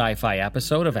another sci-fi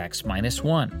episode of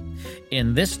X-1.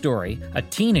 In this story, a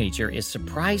teenager is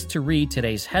surprised to read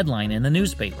today's headline in the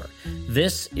newspaper.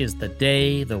 This is the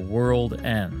day the world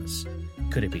ends.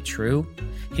 Could it be true?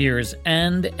 Here's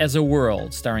End as a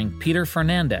World, starring Peter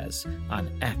Fernandez on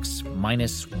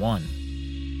X-1.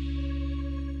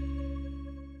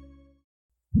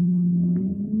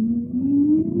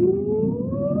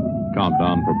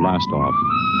 Countdown for blastoff.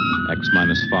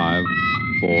 X-5,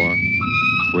 4,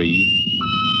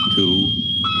 3, 2,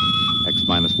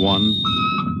 X-1,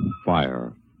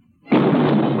 fire.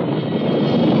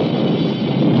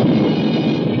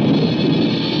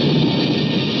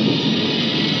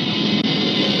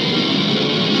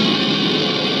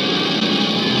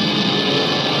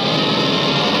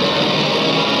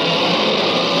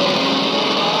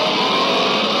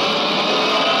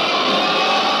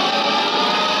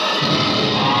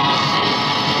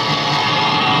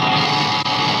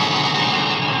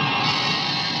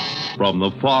 From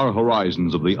the far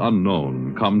horizons of the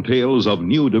unknown come tales of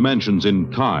new dimensions in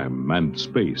time and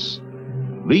space.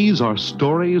 These are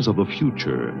stories of the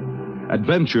future,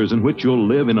 adventures in which you'll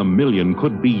live in a million,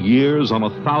 could be years, on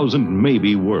 1,000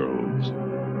 maybe worlds.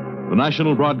 The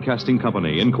National Broadcasting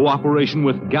Company, in cooperation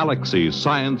with Galaxy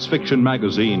Science Fiction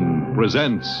Magazine,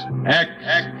 presents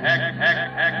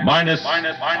X-1.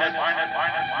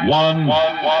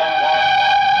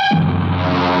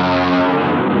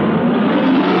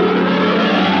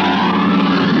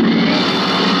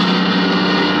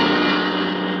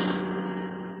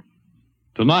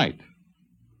 Tonight,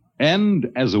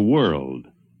 End as a World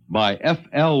by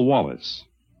F.L. Wallace.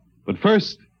 But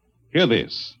first, hear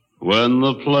this. When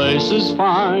the place is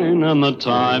fine and the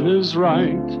time is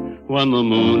right, when the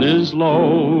moon is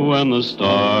low and the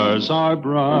stars are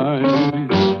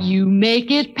bright. You make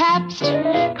it Pabst,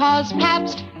 'cause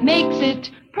Pabst makes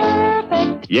it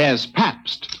perfect. Yes,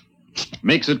 Pabst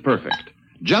makes it perfect.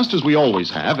 Just as we always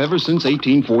have ever since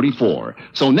 1844.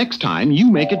 So next time,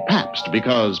 you make it Pabst,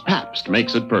 because Pabst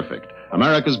makes it perfect.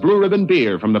 America's Blue Ribbon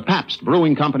beer from the Pabst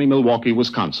Brewing Company, Milwaukee,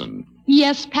 Wisconsin.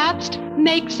 Yes, Pabst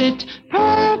makes it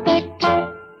perfect.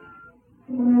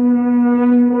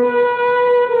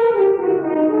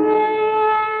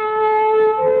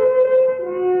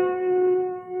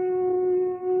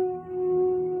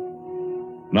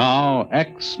 Now,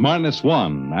 X minus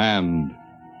 1 and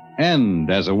end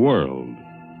as a world.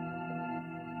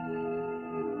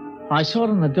 I saw it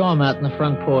on the doormat in the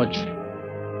front porch.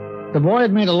 The boy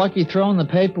had made a lucky throw, and the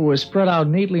paper was spread out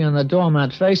neatly on the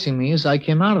doormat facing me as I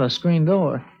came out of the screen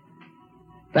door.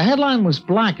 The headline was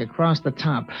black across the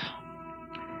top.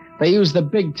 They used the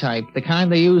big type, the kind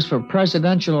they use for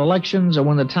presidential elections or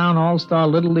when the town all-star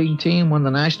Little League team won the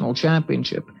national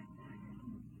championship.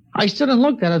 I stood and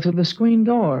looked at it through the screen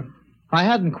door. I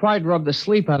hadn't quite rubbed the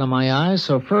sleep out of my eyes,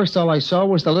 so first all I saw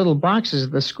was the little boxes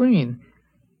at the screen.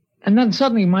 And then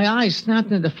suddenly my eyes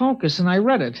snapped into focus and I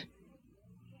read it.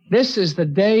 This is the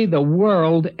day the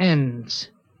world ends.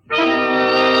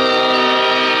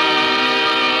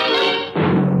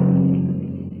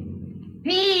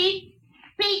 Pete,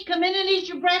 come in and eat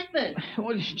your breakfast.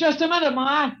 Well, just a minute,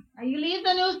 Ma. Now, you leave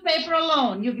the newspaper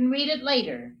alone. You can read it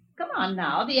later. Come on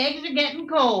now, the eggs are getting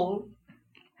cold.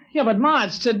 Yeah, but Ma,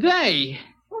 it's today.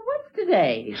 Well, what's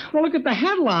today? Well, look at the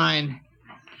headline.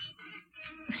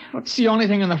 What's the only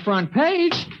thing on the front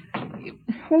page?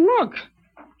 Well, look.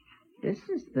 This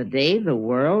is the day the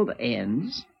world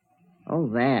ends. Oh,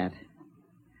 that.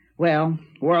 Well,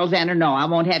 world's end or no, I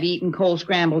won't have you eating cold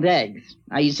scrambled eggs.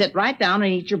 Now, you sit right down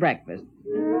and eat your breakfast.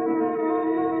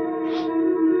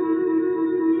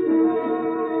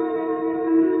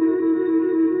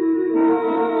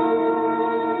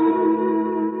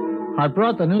 I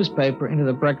brought the newspaper into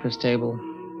the breakfast table.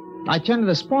 I turned to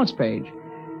the sports page.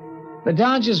 The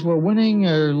Dodgers were winning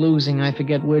or losing, I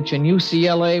forget which, and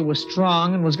UCLA was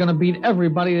strong and was going to beat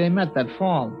everybody they met that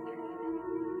fall.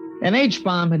 An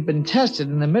H-bomb had been tested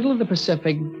in the middle of the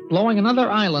Pacific, blowing another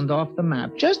island off the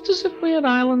map, just as if we had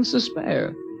islands to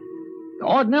spare.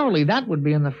 Ordinarily, that would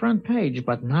be on the front page,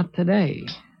 but not today.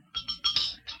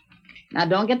 Now,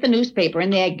 don't get the newspaper in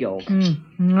the egg yolk. All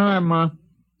right, Ma.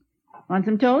 Want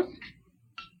some toast?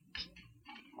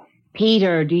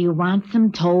 Peter, do you want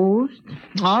some toast?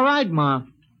 All right, Ma.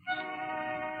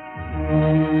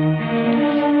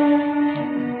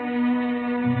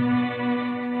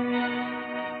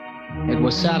 It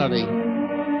was Saturday.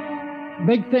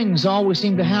 Big things always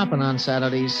seem to happen on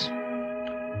Saturdays.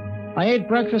 I ate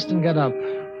breakfast and got up.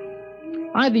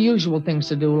 I had the usual things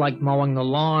to do, like mowing the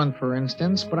lawn, for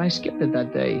instance, but I skipped it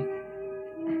that day.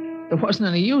 There wasn't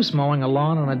any use mowing a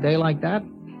lawn on a day like that.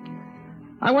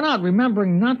 I went out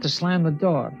remembering not to slam the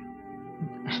door.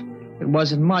 It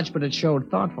wasn't much, but it showed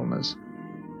thoughtfulness.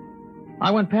 I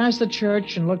went past the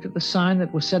church and looked at the sign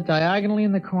that was set diagonally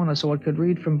in the corner so it could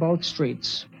read from both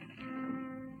streets.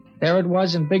 There it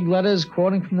was in big letters,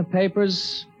 quoting from the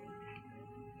papers.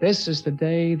 This is the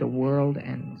day the world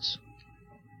ends.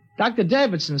 Dr.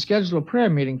 Davidson scheduled a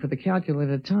prayer meeting for the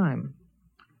calculated time.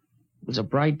 It was a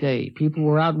bright day. People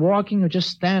were out walking or just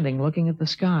standing looking at the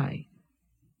sky.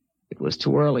 It was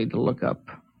too early to look up.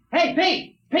 Hey,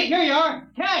 Pete! Pete, here you are.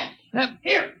 Cash!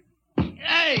 Here!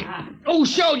 Hey! Who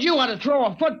showed you how to throw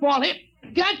a football? Hit!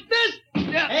 Catch this!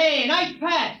 Hey, nice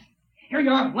pass! Here you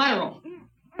are, lateral.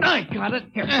 I got it.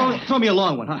 Here, throw me a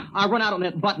long one, huh? I'll run out on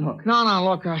that button hook. No,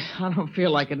 look, I don't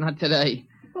feel like it. Not today.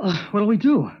 What do we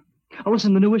do? Oh,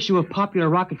 listen, the new issue of Popular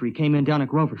Rocketry came in down at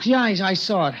Grover's. Yeah, I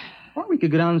saw it. Or we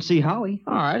could go down and see Howie.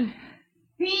 All right.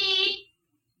 Pete!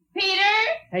 Peter?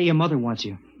 Hey, your mother wants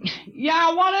you.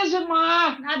 Yeah, what is it,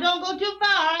 Ma? Now, don't go too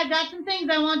far. I've got some things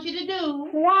I want you to do.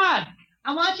 What?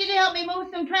 I want you to help me move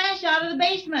some trash out of the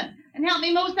basement and help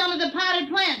me move some of the potted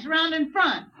plants around in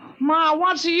front. Ma,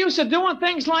 what's the use of doing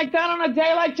things like that on a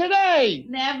day like today?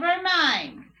 Never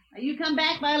mind. Now, you come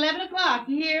back by 11 o'clock,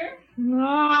 you hear?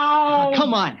 No.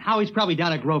 Come on. Howie's probably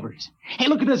down at Grover's. Hey,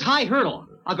 look at this high hurdle.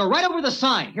 I'll go right over the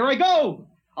sign. Here I go.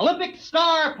 Olympic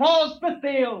star Paul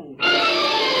Smithfield.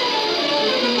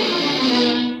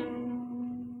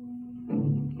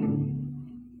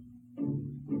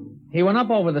 He went up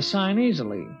over the sign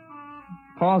easily.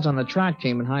 Paul's on the track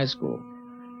team in high school.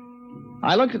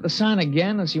 I looked at the sign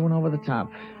again as he went over the top.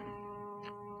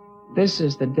 This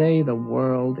is the day the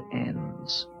world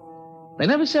ends. They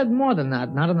never said more than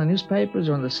that, not in the newspapers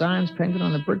or in the signs painted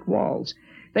on the brick walls.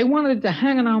 They wanted it to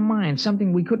hang in our minds,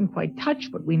 something we couldn't quite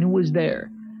touch, but we knew was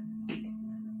there.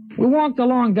 We walked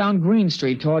along down Green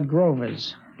Street toward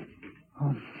Grover's.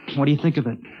 Oh, what do you think of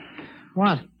it?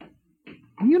 What?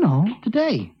 You know,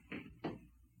 today.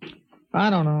 I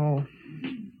don't know.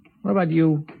 What about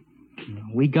you?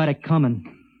 We got it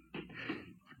coming.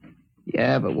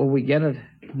 Yeah, but will we get it?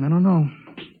 I don't know.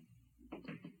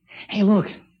 Hey, look.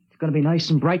 It's going to be nice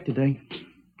and bright today.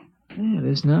 Yeah, it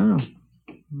is now.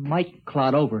 Might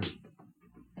cloud over.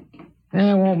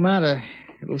 Yeah, it won't matter.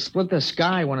 It'll split the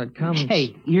sky when it comes.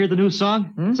 Hey, you hear the new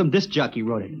song? Some disc jockey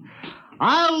wrote it.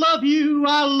 I love you,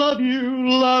 love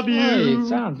you. Hey, it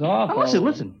sounds awful. Oh,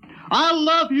 listen. I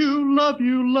love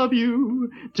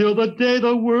you, till the day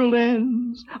the world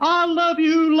ends. I love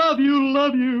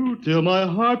you, till my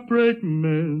heartbreak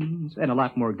mends. And a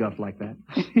lot more guff like that.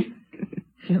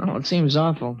 You know, it seems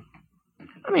awful.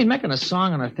 I mean, making a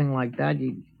song on a thing like that,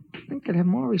 you'd think they'd have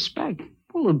more respect.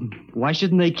 Well, why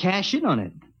shouldn't they cash in on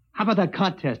it? How about that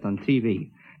contest on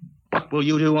TV? What will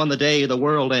you do on the day the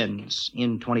world ends?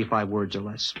 In 25 words or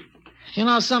less. You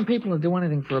know, some people would do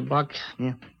anything for a buck.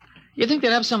 Yeah. You think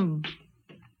they'd have some,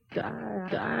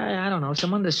 I don't know,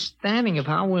 some understanding of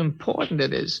how important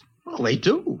it is. Well, they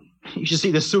do. You should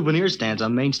see the souvenir stands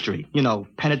on Main Street. You know,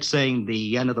 pennants saying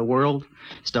the end of the world,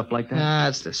 stuff like that.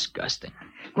 That's disgusting.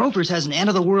 Grover's has an end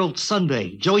of the world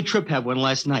Sunday. Joey Tripp had one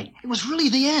last night. It was really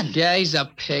the end. Yeah, he's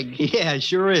a pig. Yeah, it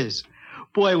sure is.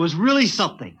 Boy, it was really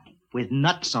something. With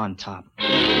nuts on top.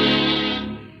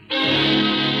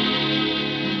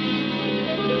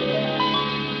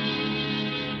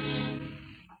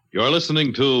 You're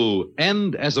listening to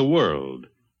End as a World,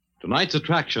 tonight's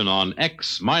attraction on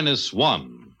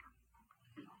X-1.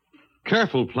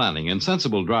 Careful planning and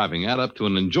sensible driving add up to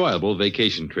an enjoyable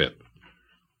vacation trip.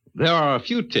 There are a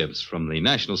few tips from the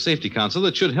National Safety Council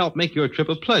that should help make your trip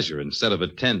a pleasure instead of a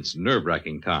tense,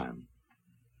 nerve-wracking time.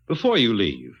 Before you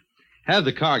leave, have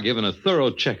the car given a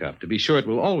thorough checkup to be sure it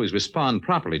will always respond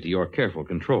properly to your careful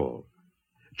control.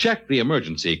 Check the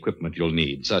emergency equipment you'll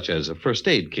need, such as a first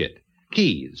aid kit,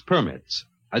 keys, permits,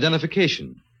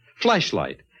 identification,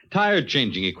 flashlight,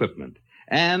 tire-changing equipment,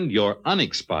 and your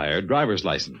unexpired driver's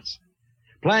license.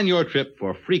 Plan your trip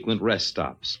for frequent rest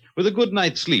stops with a good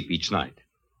night's sleep each night.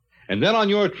 And then on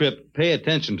your trip, pay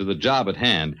attention to the job at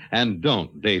hand and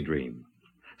don't daydream.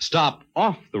 Stop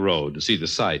off the road to see the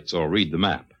sights or read the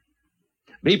map.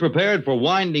 Be prepared for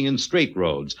winding and straight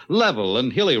roads, level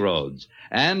and hilly roads,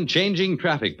 and changing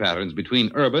traffic patterns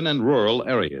between urban and rural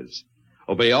areas.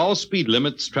 Obey all speed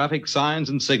limits, traffic signs,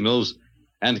 and signals,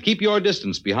 and keep your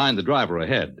distance behind the driver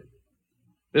ahead.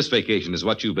 This vacation is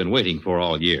what you've been waiting for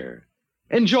all year.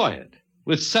 Enjoy it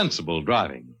with sensible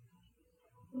driving.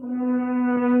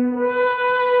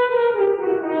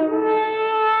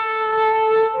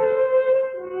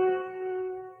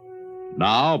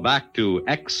 Now back to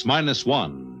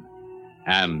X-1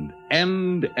 and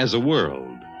End as a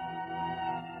World.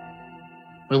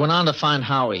 We went on to find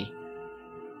Howie.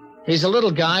 He's a little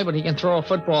guy, but he can throw a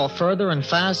football further and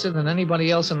faster than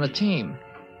anybody else on the team.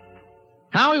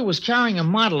 Howie was carrying a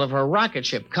model of a rocket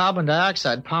ship, carbon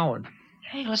dioxide powered.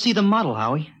 Hey, let's see the model,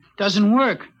 Howie. Doesn't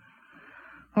work.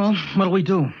 Well, what'll we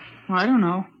do? I don't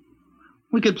know.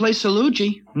 We could play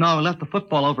Salugi. No, we left the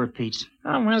football over at Pete's.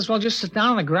 I might as well just sit down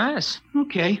on the grass.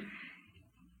 Okay.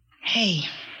 Hey,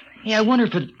 I wonder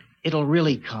if it'll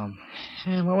really come.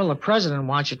 And where will the president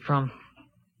watch it from?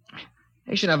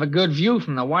 They should have a good view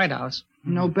from the White House.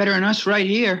 No better than us right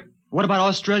here. What about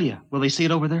Australia? Will they see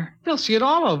it over there? They'll see it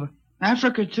all over.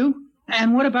 Africa, too.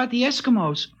 And what about the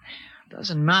Eskimos?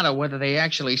 Doesn't matter whether they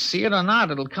actually see it or not.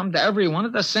 It'll come to everyone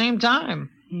at the same time.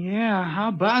 Yeah, how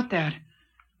about that?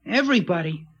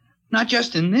 Everybody. Not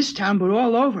just in this town, but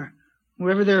all over.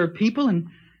 Wherever there are people and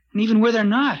even where they're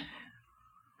not.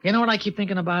 You know what I keep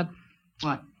thinking about?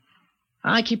 What?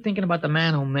 I keep thinking about the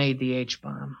man who made the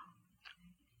H-bomb.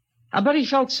 I bet he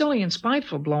felt silly and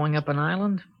spiteful blowing up an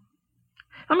island.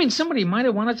 I mean, somebody might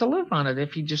have wanted to live on it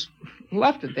if he just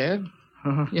left it there,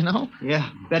 you know? Yeah,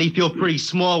 bet he'd feel pretty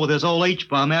small with his old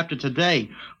H-bomb after today.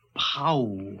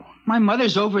 Pow. My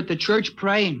mother's over at the church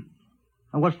praying.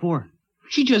 And what for?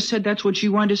 She just said that's what she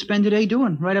wanted to spend today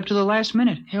doing, right up to the last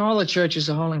minute. Yeah, all the churches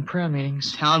are holding prayer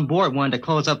meetings. Town board wanted to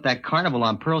close up that carnival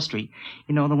on Pearl Street.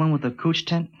 You know, the one with the cooch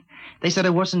tent? They said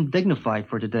it wasn't dignified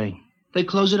for today. They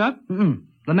close it up? Mm-mm.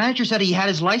 The manager said he had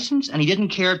his license, and he didn't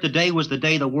care if today was the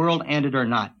day the world ended or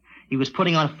not. He was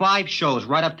putting on 5 shows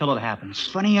right up till it happens.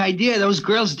 Funny idea, those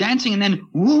girls dancing, and then,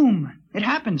 whoom, it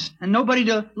happens, and nobody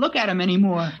to look at them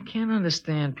anymore. I can't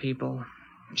understand people.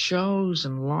 Shows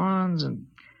and lawns and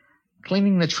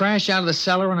cleaning the trash out of the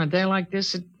cellar on a day like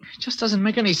this, it just doesn't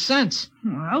make any sense.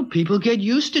 Well, people get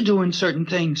used to doing certain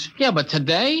things. Yeah, but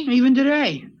today? Even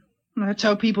today. That's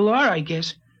how people are, I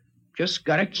guess. Just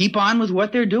gotta keep on with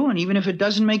what they're doing, even if it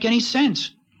doesn't make any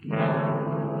sense.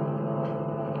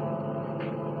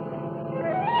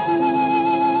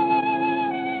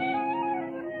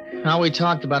 Now, we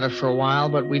talked about it for a while,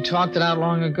 but we talked it out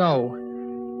long ago.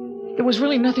 There was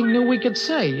really nothing new we could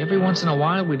say. Every once in a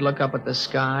while, we'd look up at the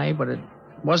sky, but it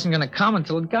wasn't going to come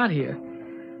until it got here.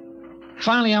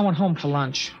 Finally, I went home for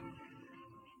lunch.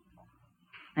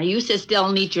 Now, you sit still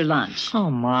and eat your lunch.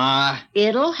 Oh, Ma.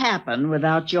 It'll happen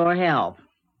without your help.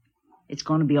 It's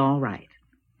going to be all right.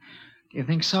 You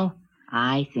think so?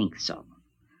 I think so.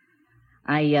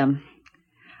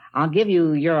 I'll give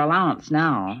you your allowance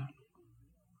now.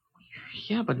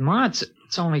 Yeah, but Ma,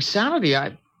 it's only Saturday.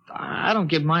 I don't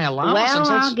give my allowance Well,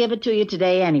 until... I'll give it to you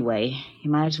today anyway. You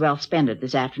might as well spend it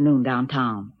this afternoon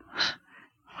downtown.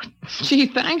 Gee,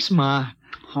 thanks, Ma.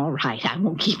 All right, I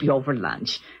won't keep you over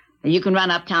lunch. You can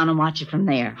run uptown and watch it from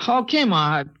there. Okay,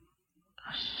 Ma.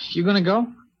 You gonna go?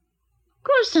 Of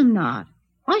course I'm not.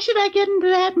 Why should I get into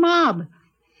that mob?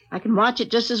 I can watch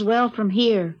it just as well from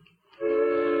here.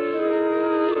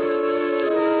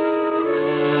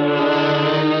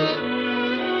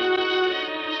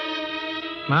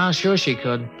 Ma, sure she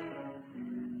could.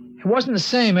 It wasn't the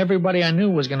same. Everybody I knew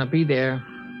was going to be there.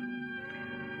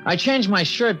 I changed my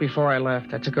shirt before I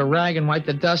left. I took a rag and wiped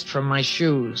the dust from my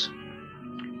shoes.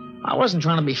 I wasn't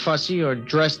trying to be fussy or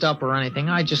dressed up or anything.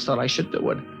 I just thought I should do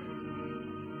it.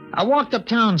 I walked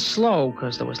uptown slow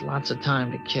because there was lots of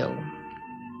time to kill.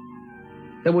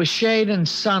 There was shade and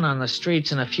sun on the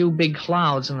streets and a few big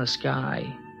clouds in the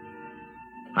sky.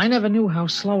 I never knew how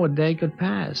slow a day could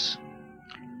pass.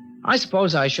 I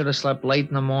suppose I should have slept late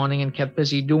in the morning and kept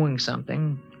busy doing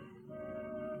something.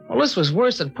 Well, this was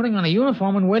worse than putting on a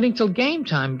uniform and waiting till game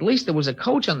time. At least there was a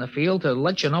coach on the field to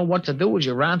let you know what to do as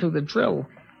you ran through the drill.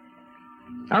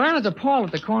 I ran into Paul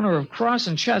at the corner of Cross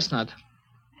and Chestnut.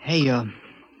 Hey, you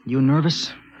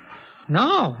nervous?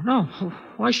 No.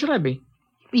 Why should I be?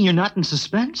 You mean you're not in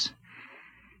suspense?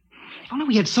 If only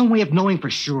we had some way of knowing for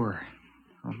sure.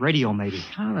 Radio, maybe.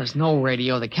 Oh, there's no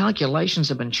radio. The calculations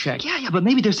have been checked. Yeah, but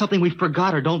maybe there's something we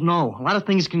forgot or don't know. A lot of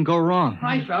things can go wrong.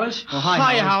 Hi, fellas. Oh,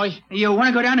 hi, Howie. You want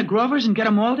to go down to Grover's and get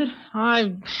them molded?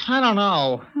 I don't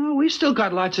know. Oh, we've still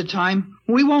got lots of time.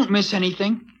 We won't miss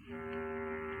anything.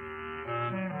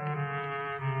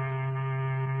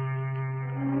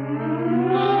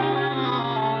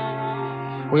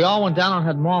 We all went down and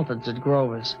had malteds at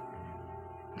Grover's.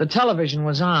 The television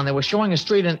was on. They were showing a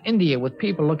street in India with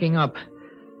people looking up.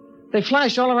 They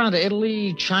flashed all around to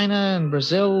Italy, China, and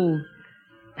Brazil.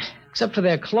 Except for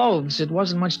their clothes, it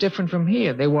wasn't much different from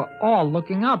here. They were all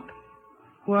looking up.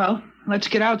 Well, let's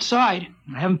get outside.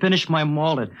 I haven't finished my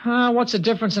malted. What's the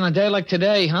difference in a day like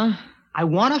today, huh? I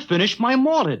want to finish my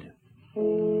malted.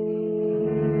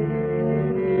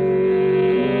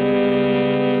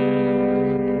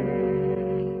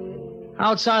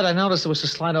 Outside, I noticed there was a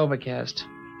slight overcast.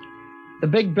 The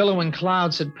big billowing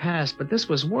clouds had passed, but this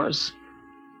was worse.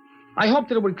 I hoped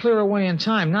that it would clear away in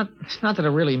time, not that it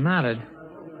really mattered.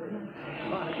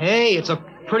 Hey, it's a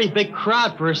pretty big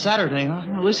crowd for a Saturday, huh?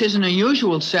 Well, this isn't a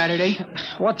usual Saturday.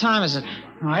 What time is it?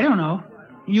 I don't know.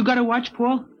 You got to watch,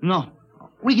 Paul? No.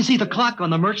 We can see the clock on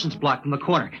the merchant's block from the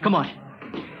corner. Come on.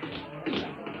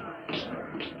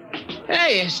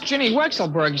 Hey, it's Ginny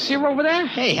Wexelberg. You see her over there?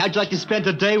 Hey, how'd you like to spend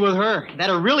a day with her?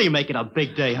 That'll really make it a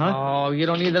big day, huh? Oh, you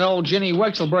don't need that old Ginny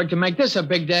Wexelberg to make this a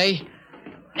big day.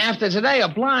 After today, a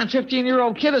blind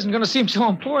 15-year-old kid isn't going to seem so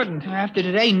important. After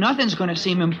today, nothing's going to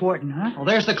seem important, huh? Well,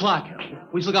 there's the clock.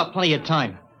 We still got plenty of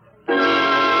time.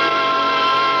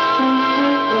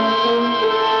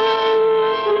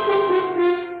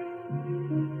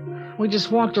 We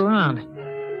just walked around.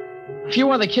 A few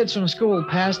other kids from school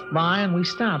passed by, and we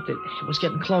stopped. It was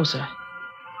getting closer.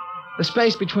 The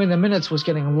space between the minutes was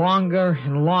getting longer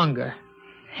and longer.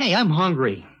 Hey, I'm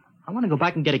hungry. I want to go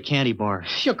back and get a candy bar.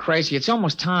 You're crazy. It's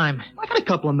almost time. I got a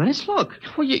couple of minutes. Look.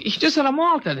 Well, you just had a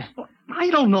malted. I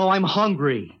don't know. I'm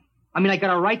hungry. I mean, I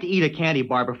got a right to eat a candy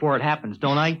bar before it happens,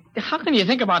 don't I? How can you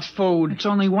think about food? It's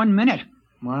only 1 minute.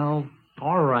 Well,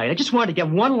 all right. I just wanted to get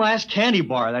one last candy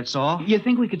bar, that's all. You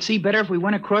think we could see better if we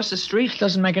went across the street? It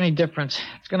doesn't make any difference.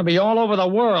 It's going to be all over the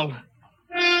world.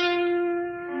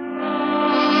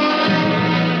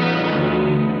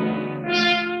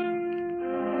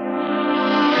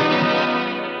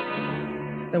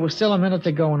 There was still a minute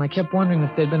to go, and I kept wondering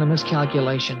if there'd been a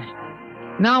miscalculation.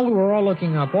 Now we were all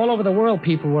looking up. All over the world,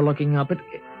 people were looking up. It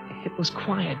was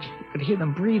quiet. You could hear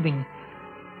them breathing.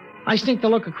 I sneaked a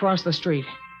look across the street.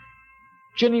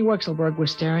 Ginny Wexelberg was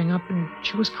staring up, and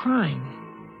she was crying.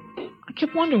 I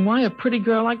kept wondering why a pretty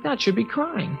girl like that should be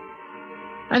crying.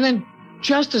 And then,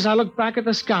 just as I looked back at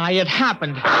the sky, it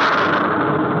happened.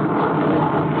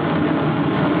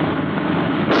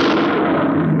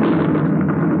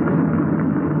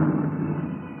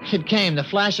 It came, the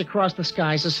flash across the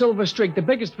skies, a silver streak, the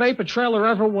biggest vapor trail there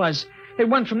ever was. It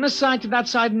went from this side to that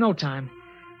side in no time.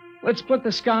 It split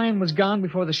the sky and was gone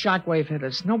before the shockwave hit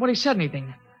us. Nobody said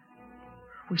anything.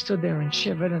 We stood there and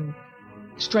shivered and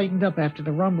straightened up after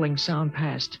the rumbling sound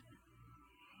passed.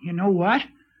 You know what?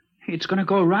 It's going to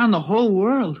go around the whole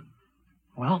world.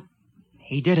 Well,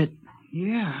 he did it.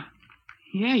 Yeah.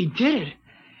 Yeah, he did it.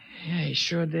 Yeah, he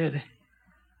sure did.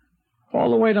 All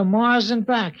the way to Mars and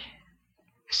back.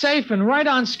 Safe and right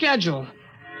on schedule.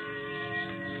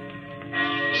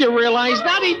 You realize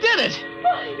that? He did it.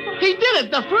 He did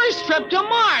it. The first trip to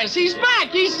Mars. He's back.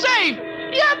 He's safe.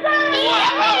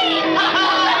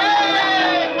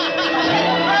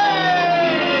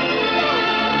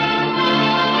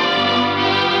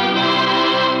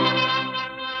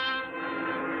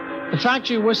 The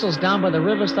factory whistles down by the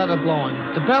river started blowing.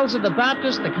 The bells of the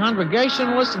Baptist, the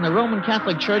Congregationalists, and the Roman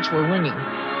Catholic Church were ringing.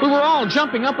 We were all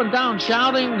jumping up and down,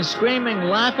 shouting, screaming,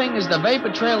 laughing as the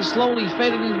vapor trail slowly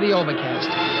faded into the overcast.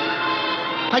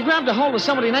 I grabbed a hold of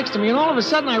somebody next to me, and all of a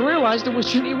sudden I realized it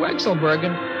was Ginny Wexelberg,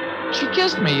 and she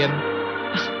kissed me, and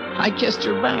I kissed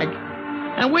her back.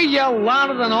 And we yelled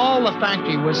louder than all the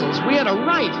factory whistles. We had a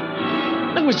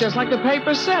right. It was just like the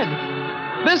paper said.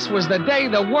 This was the day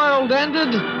the world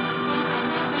ended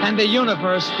and the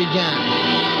universe began.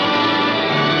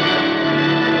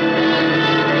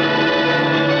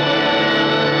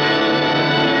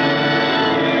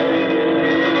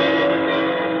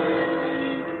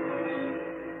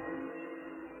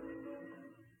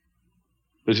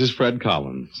 This is Fred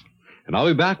Collins, and I'll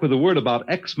be back with a word about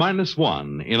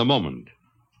X-1 in a moment.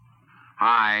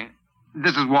 Hi,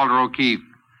 this is Walter O'Keefe.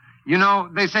 You know,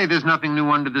 they say there's nothing new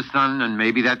under the sun, and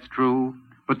maybe that's true.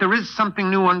 But there is something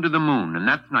new under the moon, and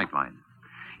that's Nightline.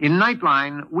 In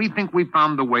Nightline, we think we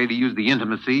found the way to use the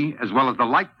intimacy as well as the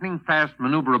lightning-fast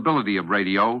maneuverability of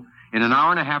radio in an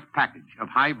hour-and-a-half package of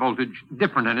high-voltage,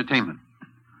 different entertainment.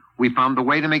 We found the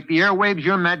way to make the airwaves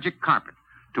your magic carpet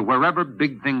to wherever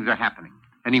big things are happening.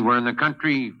 Anywhere in the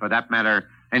country, for that matter,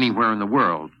 anywhere in the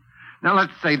world. Now,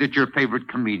 let's say that your favorite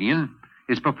comedian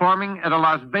is performing at a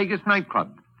Las Vegas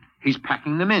nightclub. He's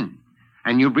packing them in,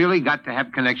 and you've really got to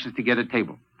have connections to get a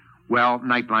table. Well,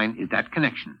 Nightline is that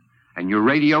connection, and your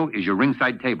radio is your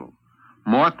ringside table.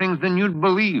 More things than you'd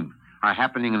believe are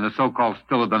happening in the so-called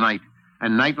still of the night,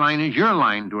 and Nightline is your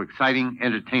line to exciting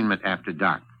entertainment after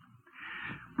dark.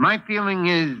 My feeling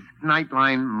is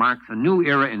Nightline marks a new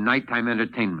era in nighttime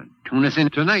entertainment. Tune us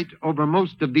in tonight over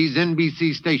most of these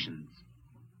NBC stations.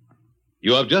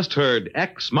 You have just heard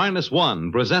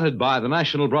X-1, presented by the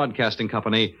National Broadcasting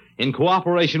Company in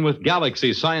cooperation with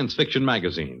Galaxy Science Fiction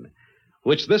Magazine,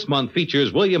 which this month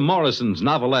features William Morrison's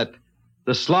novelette,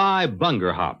 The Sly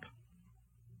Bunger Hop.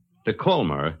 To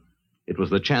Colmer, it was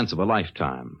the chance of a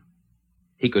lifetime.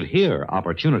 He could hear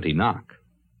opportunity knock.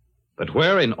 But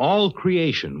where in all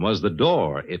creation was the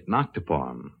door it knocked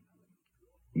upon?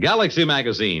 Galaxy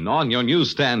Magazine on your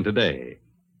newsstand today.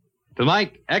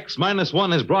 Tonight,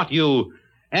 X-1 has brought you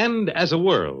End as a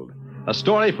World, a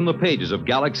story from the pages of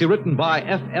Galaxy written by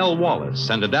F.L. Wallace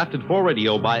and adapted for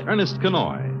radio by Ernest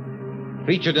Kinoy.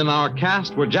 Featured in our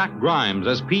cast were Jack Grimes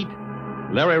as Pete,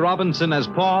 Larry Robinson as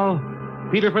Paul,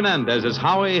 Peter Fernandez as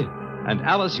Howie, and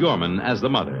Alice Yorman as the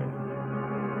mother.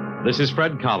 This is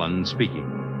Fred Collins speaking.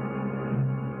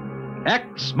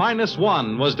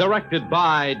 X-1 was directed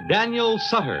by Daniel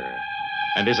Sutter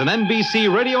and is an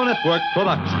NBC Radio Network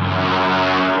production.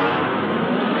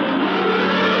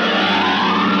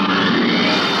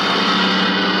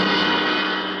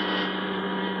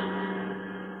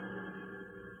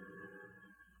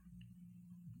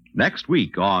 Next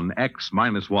week on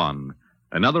X-1,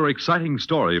 another exciting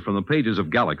story from the pages of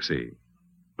Galaxy.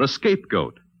 The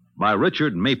Scapegoat by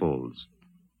Richard Maples.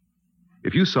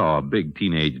 If you saw a big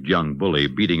teenage young bully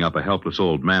beating up a helpless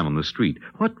old man on the street,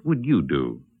 what would you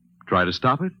do? Try to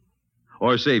stop it?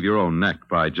 Or save your own neck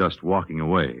by just walking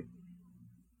away?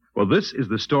 Well, this is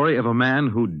the story of a man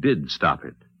who did stop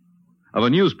it. Of a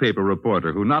newspaper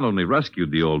reporter who not only rescued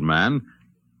the old man,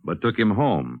 but took him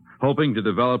home, hoping to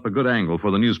develop a good angle for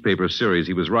the newspaper series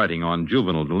he was writing on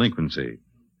juvenile delinquency.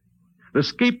 The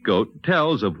Scapegoat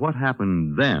tells of what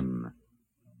happened then,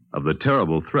 of the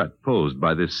terrible threat posed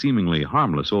by this seemingly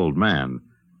harmless old man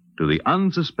to the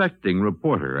unsuspecting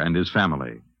reporter and his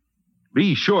family.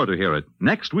 Be sure to hear it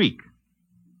next week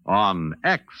on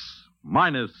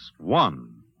X-1.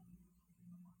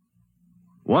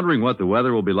 Wondering what the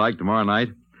weather will be like tomorrow night?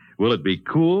 Will it be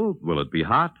cool? Will it be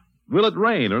hot? Will it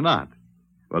rain or not?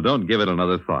 Well, don't give it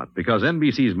another thought, because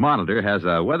NBC's Monitor has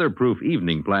a weatherproof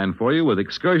evening plan for you with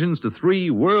excursions to 3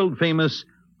 world-famous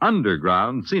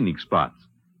underground scenic spots.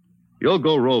 You'll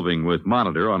go roving with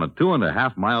Monitor on a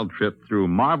 2.5-mile trip through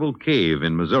Marble Cave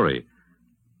in Missouri.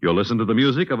 You'll listen to the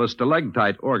music of a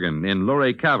stalactite organ in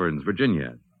Luray Caverns,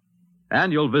 Virginia.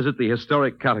 And you'll visit the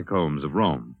historic catacombs of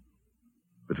Rome.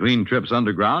 Between trips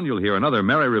underground, you'll hear another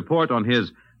merry report on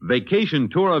his vacation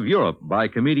tour of Europe by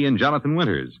comedian Jonathan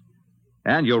Winters.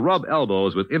 And you'll rub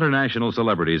elbows with international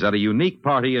celebrities at a unique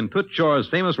party in Toots Shor's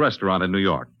famous restaurant in New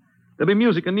York. There'll be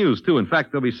music and news, too. In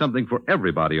fact, there'll be something for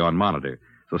everybody on Monitor.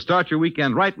 So start your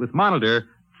weekend right with Monitor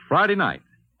Friday night.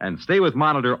 And stay with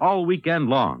Monitor all weekend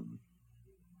long.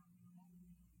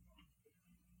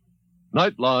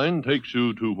 Nightline takes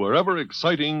you to wherever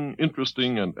exciting,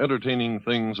 interesting, and entertaining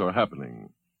things are happening.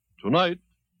 Tonight,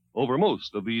 over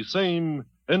most of these same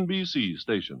NBC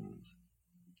stations.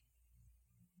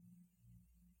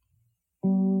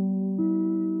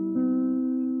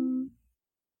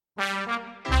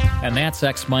 And that's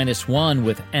X-1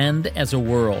 with End as a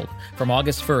World from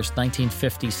August 1st,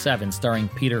 1957, starring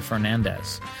Peter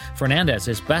Fernandez. Fernandez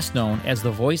is best known as the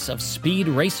voice of Speed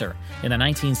Racer in the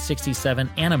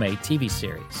 1967 anime TV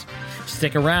series.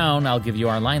 Stick around, I'll give you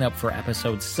our lineup for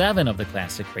Episode 7 of the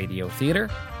Classic Radio Theater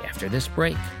after this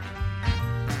break.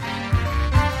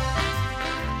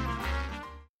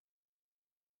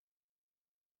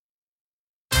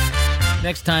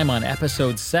 Next time on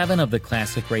Episode 7 of the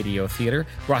Classic Radio Theater,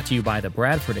 brought to you by the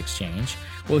Bradford Exchange,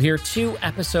 we'll hear 2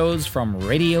 episodes from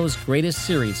radio's greatest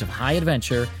series of high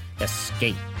adventure,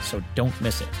 Escape, so don't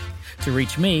miss it. To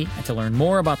reach me and to learn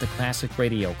more about the Classic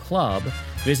Radio Club,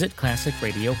 visit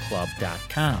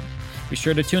classicradioclub.com. Be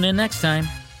sure to tune in next time.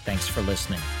 Thanks for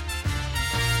listening.